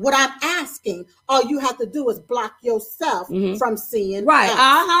like what I'm asking, all you have to do is block yourself from seeing. Right.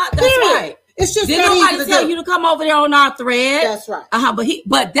 That's right. It's just didn't nobody tell you to come over there on our thread. That's right.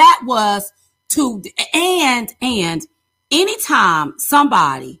 But that was to and anytime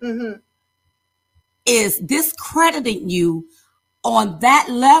somebody is discrediting you on that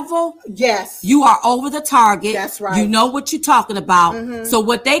level, yes, you are over the target. That's right. You know what you're talking about. So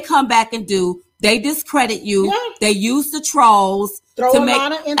what they come back and do, they discredit you. Yeah. They use the trolls to make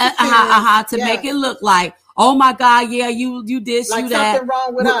make it look like, oh my God, yeah, you this, like you that. Something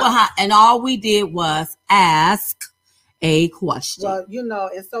wrong with us. And all we did was ask a question. Well,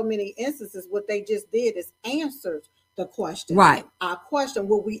 in so many instances, what they just did is answered the question. Right. Our question,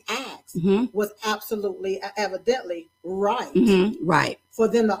 what we asked, was absolutely, evidently right. Right. For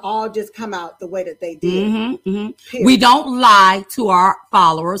them to all just come out the way that they did. We don't lie to our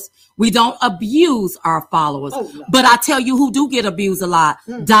followers. We don't abuse our followers. Oh, no. But I tell you who do get abused a lot,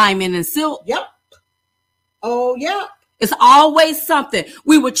 Diamond and Silk. Yep. Oh, yeah. It's always something.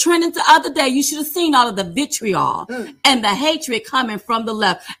 We were trending the other day. You should have seen all of the vitriol and the hatred coming from the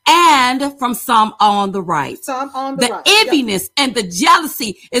left and from some on the right. Some on the right. The enviness and the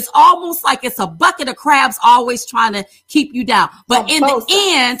jealousy. It's almost like it's a bucket of crabs always trying to keep you down. But in the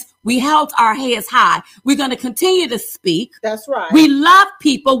end, we held our heads high. We're going to continue to speak. That's right. We love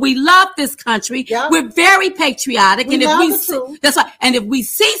people. We love this country. Yep. We're very patriotic. We love the truth. That's right. And if we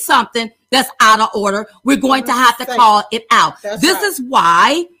see something that's out of order, we're going to have to call it out. This is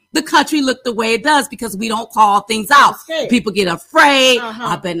why the country looked the way it does, because we don't call things out. People get afraid.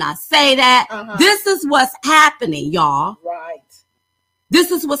 I better not say that. This is what's happening, y'all. Right. This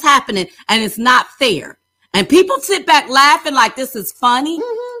is what's happening, and it's not fair. And people sit back laughing like this is funny.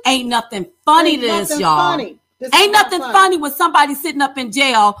 Ain't nothing funny to this, y'all. Ain't nothing funny when somebody's sitting up in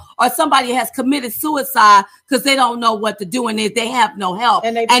jail or somebody has committed suicide because they don't know what to do and they have no help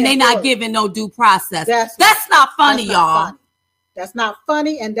and they're not giving no due process. That's not funny, y'all. That's not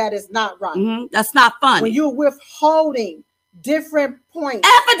funny, and that is not right. That's not funny. When you're withholding different points,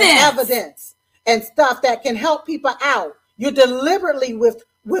 evidence and stuff that can help people out, you're deliberately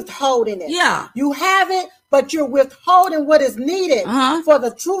withholding it. Yeah. You have it, but you're withholding what is needed for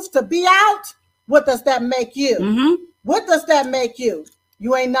the truth to be out. What does that make you? What does that make you?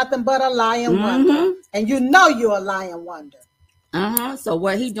 You ain't nothing but a lying wonder. And you know you're a lying wonder. So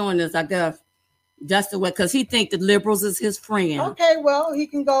what he doing is, I guess, that's the way, because he think the liberals is his friend. Okay, well, he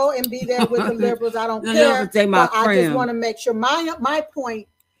can go and be there with the liberals. I don't care. But I just want to make sure my point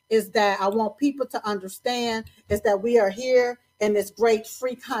is that I want people to understand is that we are here in this great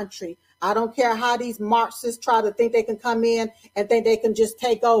free country. I don't care how these Marxists try to think they can come in and think they can just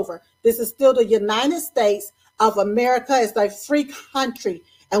take over. This is still the United States of America. It's a free country,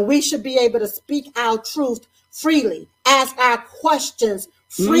 and we should be able to speak our truth freely, ask our questions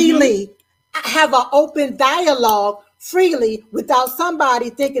freely, have an open dialogue freely without somebody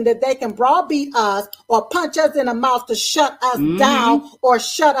thinking that they can browbeat us or punch us in the mouth to shut us down or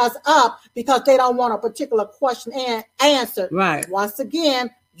shut us up because they don't want a particular question answered. Right. Once again,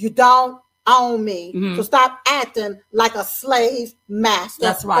 you don't own me. So stop acting like a slave master.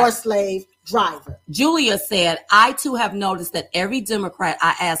 That's right. Or slave driver. Julia said, I too have noticed that every Democrat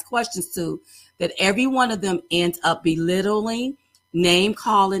I ask questions to, that every one of them ends up belittling, name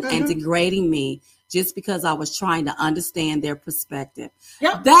calling, and degrading me just because I was trying to understand their perspective.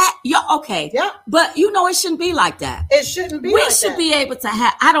 Yep. Okay. Yep. But it shouldn't be like that. It shouldn't be We like should that. be able to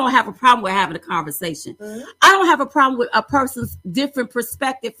I don't have a problem with having a conversation. I don't have a problem with a person's different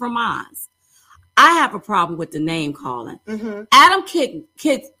perspective from mine. I have a problem with the name calling. Adam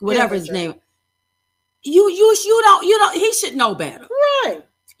Kidd, whatever his name. You don't. He should know better. Right.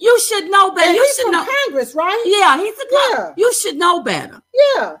 You should know better. And You he's should from know. Congress, right? Yeah, he's a guy. Yeah. You should know better.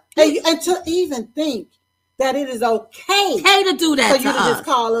 Yeah. And to even think that it is okay To do that for to you to us. just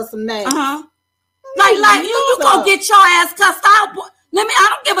call us some names. Like you gonna get your ass cussed out. I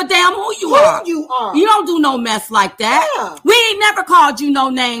don't give a damn who you are. You are. You don't do no mess like that. Yeah. We ain't never called you no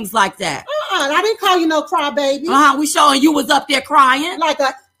names like that. I didn't call you no crybaby. We showing you was up there crying. Like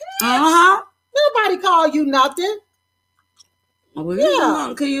nobody called you nothing. Well,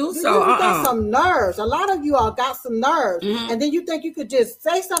 Yeah. to you, You so got some nerves. A lot of you all got some nerves. And then you think you could just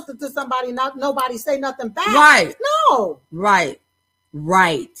say something to somebody, not nobody say nothing back. Right. No. Right.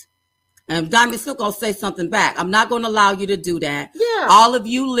 And Diamond's still gonna say something back. I'm not gonna allow you to do that. Yeah. All of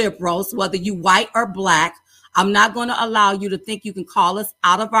you liberals, whether you white or black, I'm not gonna allow you to think you can call us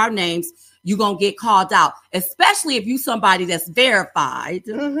out of our names. You're gonna get called out, especially if you somebody that's verified.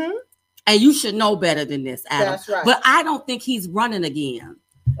 And you should know better than this, Adam. That's right. But I don't think he's running again.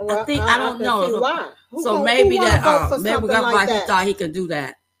 Well, I don't know. see why. Maybe who wanna vote for maybe something that's like why he that? thought he could do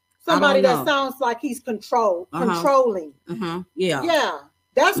that. Somebody I don't that know. sounds like he's controlling. Yeah. Yeah.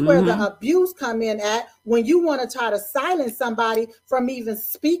 That's where the abuse come in at, when you want to try to silence somebody from even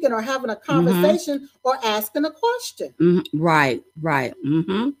speaking or having a conversation or asking a question. Right.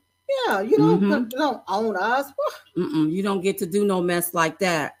 Yeah, you don't own us. You don't get to do no mess like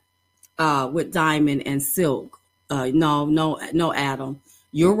that with Diamond and Silk. No, Adam.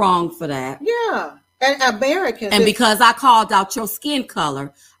 You're wrong for that. Yeah. And Americans. And because I called out your skin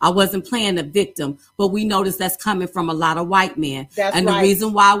color, I wasn't playing the victim, but we noticed that's coming from a lot of white men. That's and right. The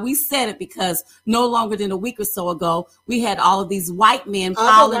reason why we said it, because no longer than a week or so ago, we had all of these white men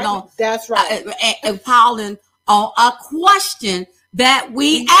piling on. That's right. And piling on a question that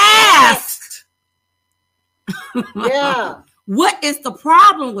we asked. Yeah. What is the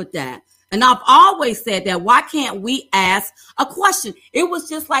problem with that? And I've always said that, why can't we ask a question? It was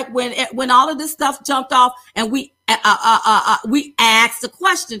just like when all of this stuff jumped off and we asked a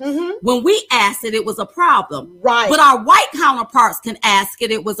question. When we asked it, it was a problem. Right. But our white counterparts can ask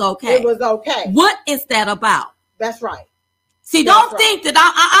it. It was okay. It was okay. What is that about? That's right. See, That's don't right. think that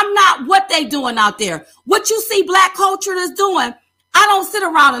I'm not what they doing out there. What you see black culture is doing, I don't sit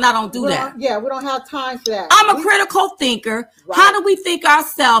around and I don't do that. Yeah, we don't have time for that. I'm a critical thinker. Right. How do we think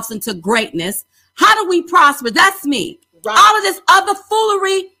ourselves into greatness? How do we prosper? That's me. Right. All of this other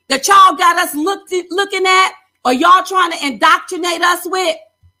foolery that y'all got us looking at, or y'all trying to indoctrinate us with.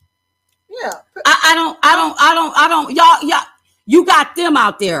 Yeah. I don't. Y'all. You got them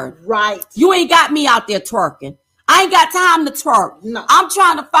out there. Right. You ain't got me out there twerking. I ain't got time to twerk. No. I'm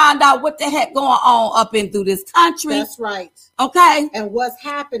trying to find out what the heck going on up in through this country. That's right. Okay. And what's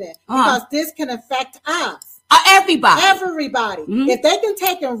happening. Because this can affect us. Everybody. Everybody. If they can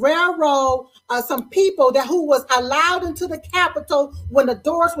take and railroad some people who was allowed into the Capitol when the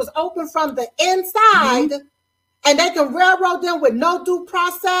doors was open from the inside, and they can railroad them with no due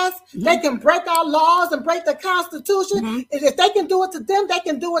process, they can break our laws and break the Constitution. If they can do it to them, they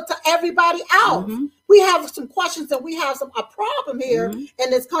can do it to everybody else. We have some questions and we have a problem here in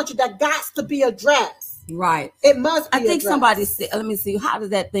this country that got to be addressed. Right. It must be I think addressed. somebody said, let me see, how does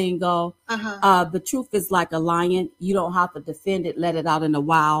that thing go? The truth is like a lion. You don't have to defend it. Let it out in the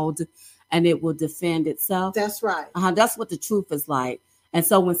wild and it will defend itself. That's right. That's what the truth is like. And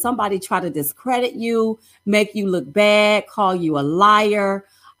so when somebody try to discredit you, make you look bad, call you a liar,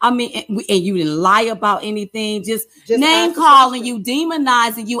 and you didn't lie about anything, just name calling you,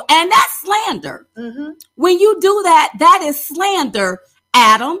 demonizing you, and that's slander. When you do that, that is slander,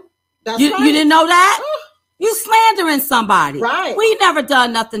 Adam. That's You right. didn't know that? You slandering somebody. Right. We never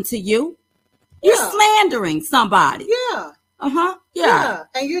done nothing to you. You're slandering somebody. Yeah. Uh-huh. Yeah.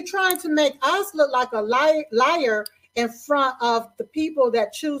 And you're trying to make us look like a liar in front of the people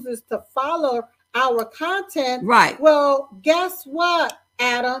that chooses to follow our content. Right. Well, guess what,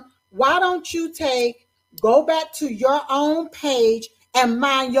 Adam? Why don't you go back to your own page and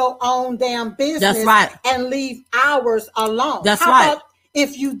mind your own damn business? That's right. And leave ours alone. That's How right. about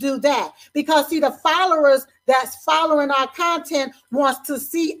if you do that? Because see, the followers that's following our content wants to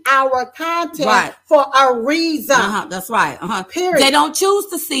see our content for a reason. That's right. Period. They don't choose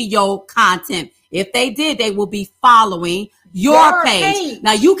to see your content. If they did, they will be following your page.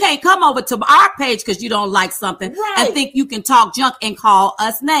 Now, you can't come over to our page because you don't like something and think you can talk junk and call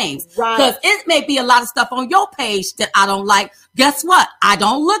us names. Right. Because it may be a lot of stuff on your page that I don't like. Guess what? I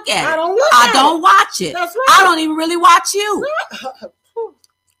don't look at it. I don't watch it. That's right. I don't even really watch you.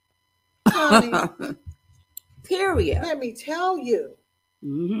 Honey, period. Let me tell you.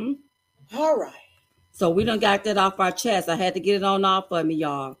 Mm-hmm. All right. So we done got that off our chest. I had to get it on off for me,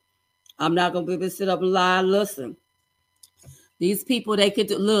 y'all. I'm not going to be able to sit up and lie and listen. These people, they could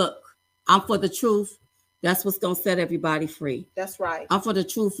look, I'm for the truth. That's what's going to set everybody free. That's right. I'm for the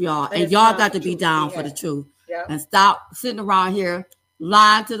truth, y'all. And y'all got to be down for the truth. Yep. And stop sitting around here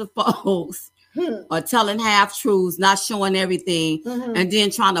lying to the folks or telling half-truths, not showing everything, and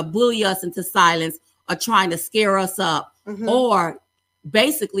then trying to bully us into silence or trying to scare us up. Or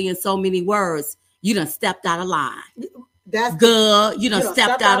basically, in so many words, you done stepped out of line. That's good. You done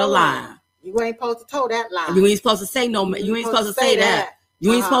stepped out of line. You ain't supposed to toe that line. You ain't supposed to say no. You ain't supposed to say that.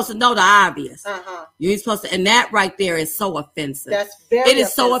 You ain't supposed to know the obvious. You ain't supposed to. And that right there is so offensive. That's very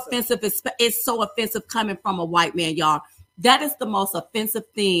offensive. So offensive. It's so offensive coming from a white man, y'all. That is the most offensive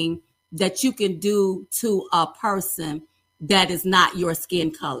thing that you can do to a person that is not your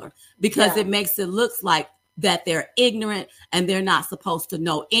skin color, because it makes it look like that they're ignorant and they're not supposed to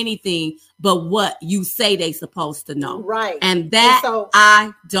know anything but what you say they supposed to know. Right. And that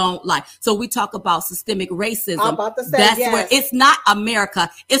I don't like. So we talk about systemic racism. I'm about to say, that's where it's not America.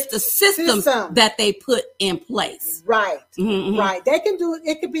 It's the systems that they put in place. Right. Right. They can do it.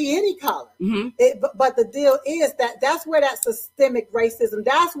 It could be any color. But the deal is that's where that systemic racism,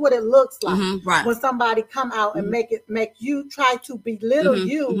 that's what it looks like. Right. When somebody come out and make you try to belittle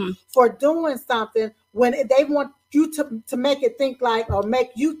you for doing something when they want you to make it think like, or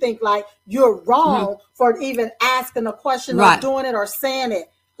make you think like you're wrong for even asking a question or doing it or saying it.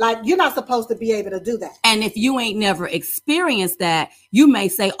 Like, you're not supposed to be able to do that. And if you ain't never experienced that, you may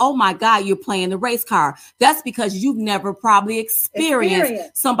say, oh my God, you're playing the race card. That's because you've never probably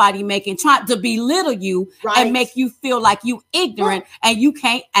experienced somebody trying to belittle you and make you feel like you ignorant and you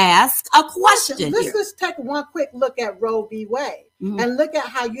can't ask a question. Let's just take one quick look at Roe v. Wade. And look at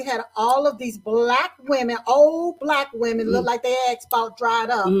how you had all of these black women, old black women, look like their eggs about dried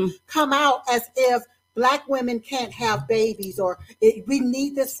up, come out as if black women can't have babies, or we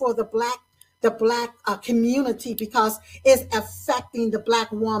need this for the black community because it's affecting the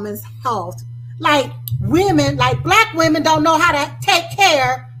black woman's health. Like black women don't know how to take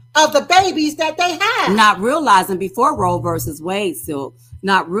care of the babies that they have. Not realizing before Roe versus Wade, still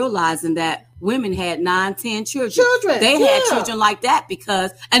not realizing that women had 9-10 children. They had children like that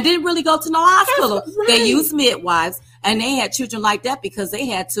and didn't really go to no hospital. They used midwives, and they had children like that because they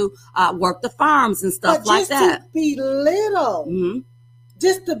had to work the farms and stuff like that.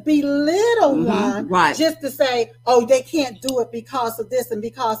 Just to belittle one, just to say, oh, they can't do it because of this and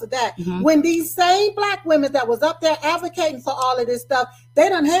because of that. When these same black women that was up there advocating for all of this stuff, they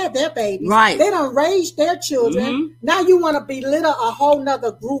done had their babies. Right. They done raised their children. Now you want to belittle a whole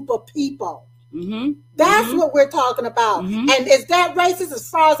nother group of people. That's what we're talking about. And is that racist? As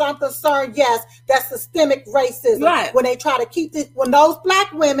far as I'm concerned, yes, that's systemic racism. Right. When they try to keep when those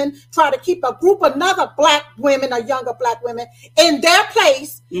black women try to keep a group of other black women or younger black women in their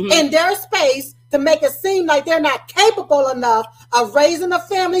place, in their space, to make it seem like they're not capable enough of raising a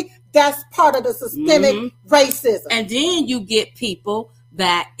family, that's part of the systemic racism. And then you get people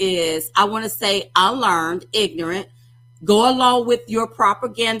that is, I want to say, unlearned, ignorant, go along with your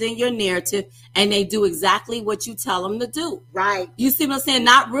propaganda and your narrative, and they do exactly what you tell them to do. Right. You see what I'm saying?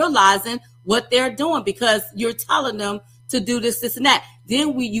 Not realizing what they're doing because you're telling them to do this, and that.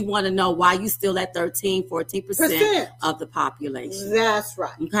 Then you want to know why you still at 13, 14% of the population. That's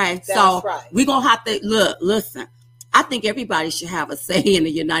right. Okay. So we're going to have to listen. I think everybody should have a say in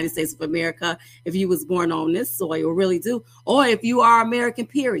the United States of America if you was born on this soil, really do. Or if you are American,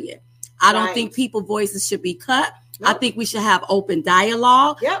 period. I don't think people's voices should be cut. I think we should have open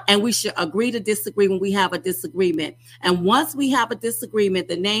dialogue and we should agree to disagree when we have a disagreement. And once we have a disagreement,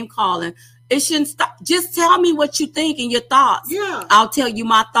 the name calling It shouldn't stop. Just tell me what you think and your thoughts. Yeah. I'll tell you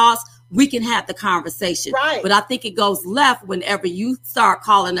my thoughts. We can have the conversation. Right. But I think it goes left whenever you start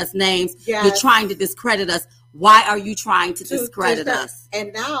calling us names. Yes. You're trying to discredit us. Why are you trying to discredit us?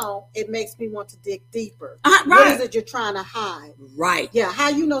 And now it makes me want to dig deeper. Right. What is it you're trying to hide? Right. Yeah. How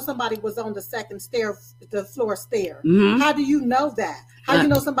you know somebody was on the floor stair? Mm-hmm. How do you know that? How you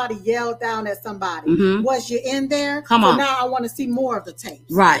know somebody yelled down at somebody? Mm-hmm. Was you in there? Come on. Now I want to see more of the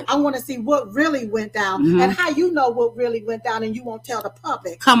tapes. Right. I want to see what really went down, Mm-hmm. and how you know what really went down, and you won't tell the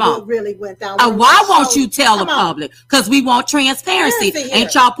public. Come on. What really went down. Why won't you tell the public? Because we want transparency.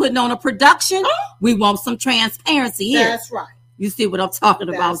 Ain't y'all putting on a production? We want some transparency here. That's right. You see what I'm talking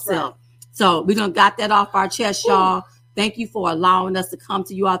about, right. So we done got that off our chest, y'all. Thank you for allowing us to come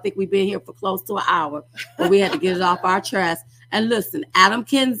to you. I think we've been here for close to an hour, but we had to get it off our chest. And listen, Adam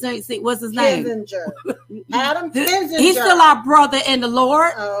Kinzinger, what's his name? Adam Kinzinger. He's still our brother in the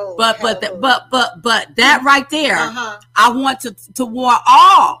Lord. Oh, but that right there, I want to warn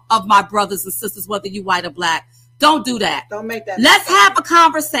all of my brothers and sisters, whether you white or black, don't do that. Don't make that. Let's have a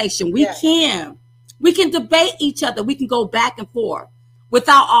conversation. We can debate each other. We can go back and forth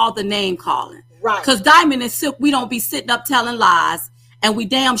without all the name calling. Right. Because Diamond and Silk, we don't be sitting up telling lies, and we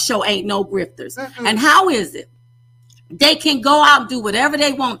damn sure ain't no grifters. And how is it? They can go out and do whatever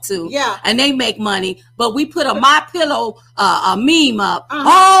they want to, and they make money. But we put a My Pillow a meme up.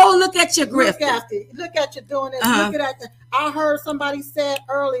 Oh, look at your grifter. Look at you doing this. Look at that. I heard somebody said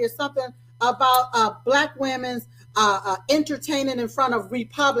earlier something about black women's entertaining in front of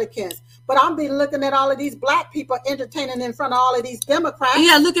Republicans. But I'm been looking at all of these black people entertaining in front of all of these Democrats.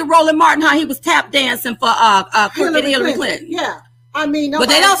 Yeah, look at Roland Martin, how he was tap dancing for Hillary Clinton. Yeah. I mean, but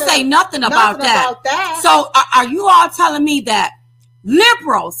they don't say nothing about that. So are you all telling me that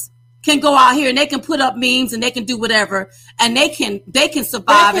liberals can go out here and they can put up memes and they can do whatever and they can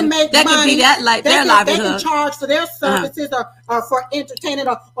survive and they can be that like their livelihood? They can charge for their services or for entertaining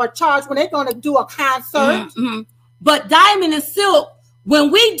or charge when they're going to do a concert. But Diamond and Silk,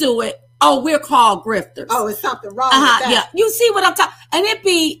 when we do it, we're called grifters. Oh, it's something wrong with that. Yeah, you see what I'm talking? And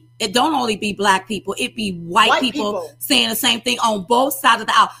it don't only be black people, it be white people saying the same thing on both sides of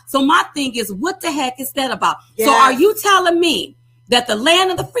the aisle. So my thing is, what the heck is that about? Yes. So are you telling me that the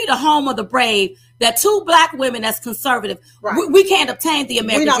land of the free, the home of the brave, that two black women that's conservative, we can't obtain the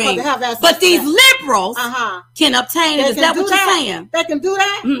American dream, but these liberals can obtain it? Is that what you're saying? They can do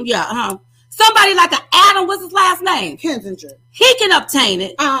that? Somebody like an Adam, what's his last name? Kinzinger. He can obtain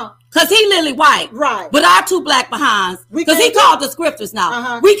it. Because he literally white. Right. But our two black behinds, because he called us grifters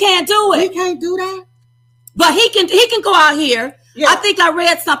now. We can't do it. We can't do that. But he can go out here. Yeah. I think I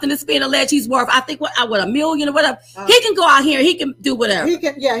read something that's being alleged he's worth, I think what $1 million or whatever. He can go out here, he can do whatever. He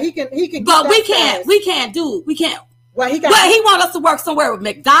can. But we can't. Well, he want us to work somewhere with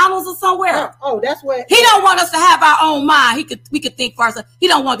McDonald's or somewhere. That's where he don't want us to have our own mind. We could think for ourselves. He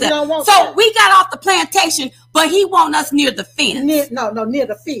don't want that. We got off the plantation, but he want us near the fence. Near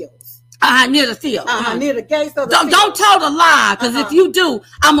the fields. Near the field. Near the gates of the field. Don't toe the line, because if you do,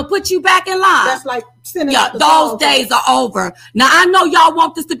 I'm gonna put you back in line. That's like sending out the those days are over. Now I know y'all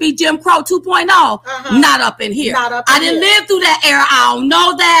want this to be Jim Crow 2.0. Not up in here. I didn't live through that era. I don't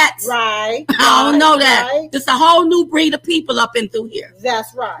know that. Right. I don't know that. It's a whole new breed of people up in through here.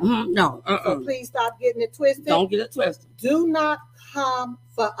 That's right. No. So please stop getting it twisted. Don't get it twisted. Do not come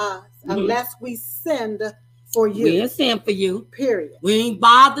for us unless we send for you. We ain't send for you. Period. We ain't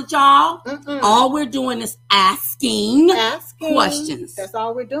bothered y'all. All we're doing is asking questions. That's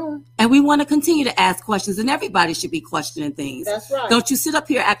all we're doing. And we want to continue to ask questions, and everybody should be questioning things. That's right. Don't you sit up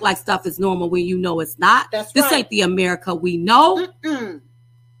here act like stuff is normal when you know it's not. This ain't the America we know.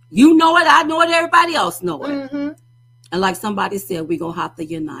 You know it, I know it, everybody else know it. And like somebody said, we're going to have to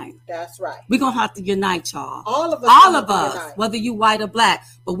unite. That's right. We're going to have to unite, y'all. All of us, whether you white or black.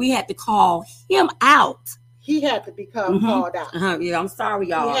 But we had to call him out. He had to become called out. Yeah, I'm sorry,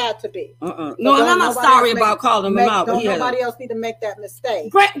 y'all. He had to be. No, I'm not sorry about calling him out. Nobody else need to make that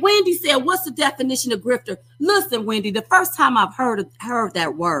mistake. Wendy said, what's the definition of grifter? Listen, Wendy, the first time I've heard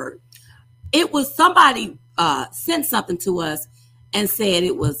that word, it was somebody sent something to us and said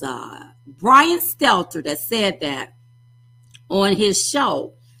it was Brian Stelter that said that on his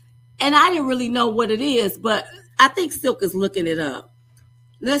show. And I didn't really know what it is, but I think Silk is looking it up.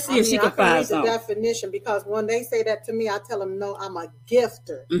 Let's see if she can find something. The definition, because when they say that to me, I tell them, no, I'm a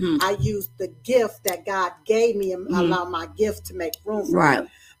gifter. I use the gift that God gave me and allow my gift to make room for me.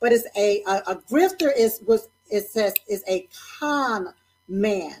 But it's a grifter is a con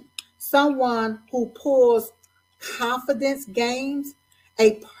man, someone who pulls confidence games,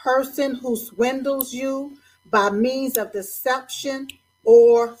 a person who swindles you by means of deception,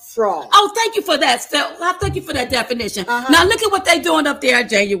 or fraud. Oh, thank you for that. Thank you for that definition. Now look at what they're doing up there on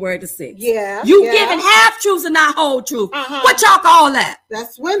January the 6th. Yeah. You giving half truths and not whole truth. What y'all call that?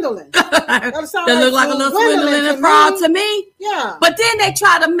 That's swindling. That look like a little swindling and fraud to me. Yeah. But then they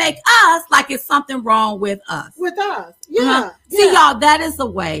try to make us like it's something wrong with us. With us. Yeah. See, y'all, that is a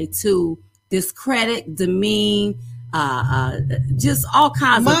way to discredit, demean, just all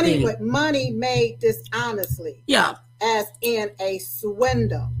kinds of things. With money made dishonestly. Yeah. As in a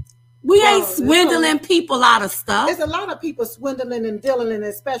swindle. We ain't swindling people out of stuff. There's a lot of people swindling and dealing,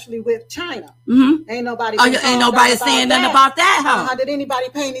 especially with China. Ain't nobody saying nothing about that, huh? Did anybody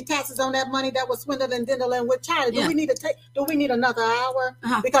pay any taxes on that money that was swindling and dealing with China? Do we need another hour?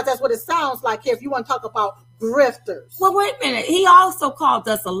 Because that's what it sounds like here. If you want to talk about grifters. Well, wait a minute. He also called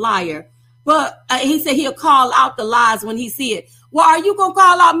us a liar, but he said he'll call out the lies when he see it. Well, are you going to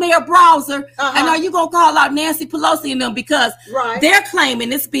call out Mayor Browser and are you going to call out Nancy Pelosi and them? Because they're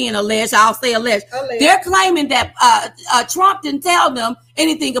claiming, it's being alleged, I'll say alleged. They're claiming that Trump didn't tell them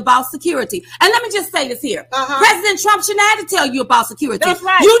anything about security. And let me just say this here. President Trump shouldn't have to tell you about security. That's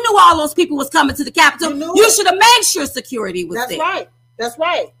right. You knew all those people was coming to the Capitol. You should have made sure security was there. That's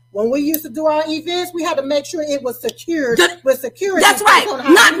right. When we used to do our events, we had to make sure it was secured with security. That's right.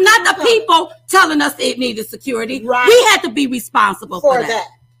 Not the people telling us it needed security. Right. We had to be responsible for that.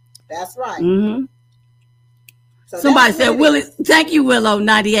 That's right. So somebody said, Willie, thank you, Willow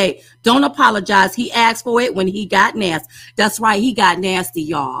 98. Don't apologize. He asked for it when he got nasty. That's right. He got nasty,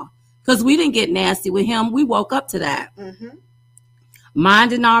 y'all. Because we didn't get nasty with him. We woke up to that.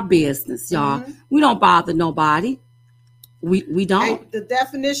 Minding our business, y'all. We don't bother nobody. We don't. And the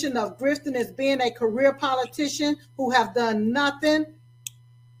definition of grifting is being a career politician who have done nothing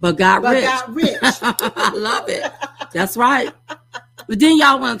but got rich. I love it. That's right. But then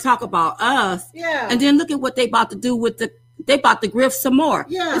y'all want to talk about us. Yeah. And then look at what they about to do with they about to grift some more.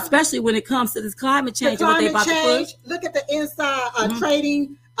 Yeah. Especially when it comes to this climate change. And what they about to push. Look at the inside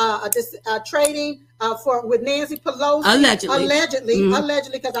trading with Nancy Pelosi.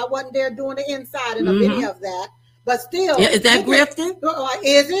 Allegedly, because I wasn't there doing the inside in any of that. But still, is that grifting?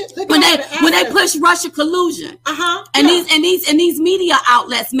 Is it? Look when they push Russia collusion, and these media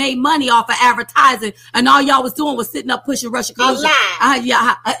outlets made money off of advertising, and all y'all was doing was sitting up pushing Russia collusion.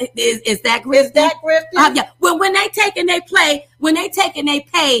 Is that grifting? Is that grifting? Yeah. When they take and they pay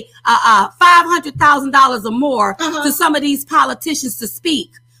 $500,000 or more to some of these politicians to speak,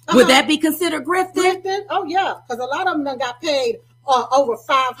 would that be considered grifting? Oh yeah, because a lot of them done got paid over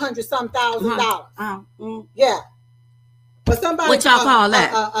 $500,000. Yeah. But somebody what y'all call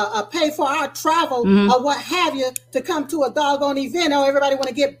that? Pay for our travel or what have you to come to a doggone event. Oh, everybody want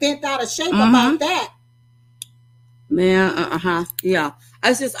to get bent out of shape about that. Man, yeah.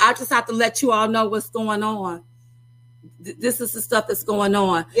 I just have to let you all know what's going on. This is the stuff that's going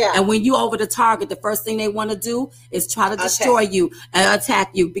on. Yeah. And when you over the target, the first thing they want to do is try to destroy you and attack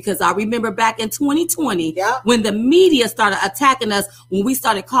you. Because I remember back in 2020, when the media started attacking us, when we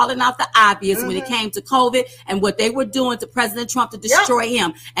started calling out the obvious, when it came to COVID and what they were doing to President Trump to destroy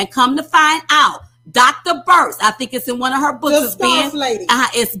him. And come to find out, Dr. Birx, I think it's in one of her books,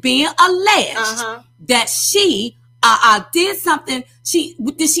 it's being alleged that she did something. She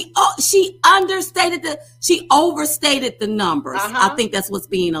overstated the numbers. I think that's what's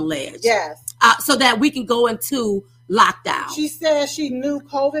being alleged. Yes. So that we can go into lockdown. She said she knew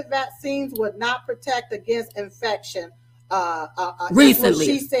COVID vaccines would not protect against infection. Recently,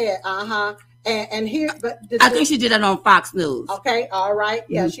 she said, And here, but I think she did that on Fox News. Okay, all right,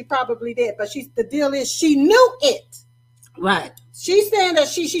 yeah, she probably did. But the deal is, she knew it. Right. She's saying that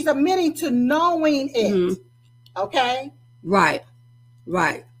she's admitting to knowing it. Okay. Right.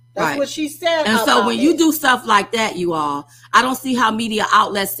 That's what she said. And so when you do stuff like that, you all, I don't see how media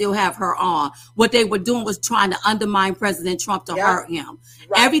outlets still have her on. What they were doing was trying to undermine President Trump to hurt him.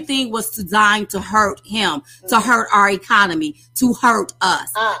 Right. Everything was designed to hurt him, to hurt our economy, to hurt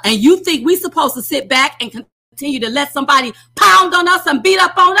us. And you think we supposed to sit back and continue to let somebody pound on us and beat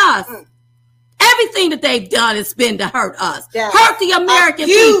up on us? Everything that they've done has been to hurt us, hurt the American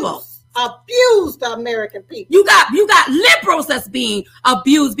people. Abuse the American people. You got liberals that's being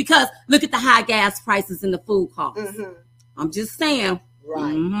abused because look at the high gas prices and the food costs. I'm just saying.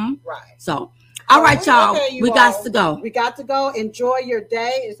 Right. So, all right, y'all. We got to go. We got to go. Enjoy your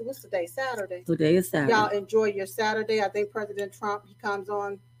day. What's today? Saturday. Today is Saturday. Y'all enjoy your Saturday. I think President Trump, he comes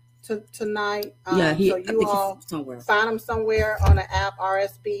on tonight. So you all find him somewhere on the app,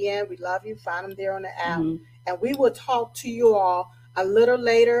 RSBN. We love you. Find him there on the app. And we will talk to you all a little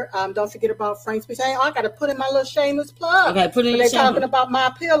later. Don't forget about Frank's Speech. I got to put in my little shameless plug. Okay, put in your They're talking about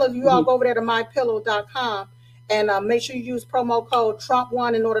My Pillow. You all go over there to mypillow.com And make sure you use promo code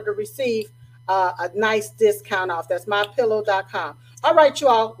Trump1 in order to receive a nice discount off. That's mypillow.com. All right, you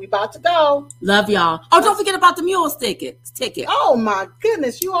all, we about to go. Love y'all. Oh, don't forget about the mule ticket. Oh my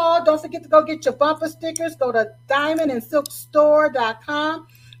goodness, you all, don't forget to go get your bumper stickers. Go to diamondandsilkstore.com.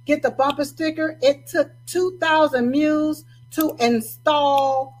 Get the bumper sticker. It took 2,000 mules to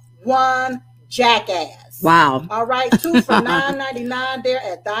install one jackass. Wow. All right, 2 for $9.99 there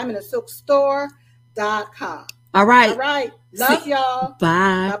at diamondandsilkstore.com. All right. Love y'all.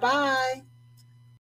 Bye. Bye-bye.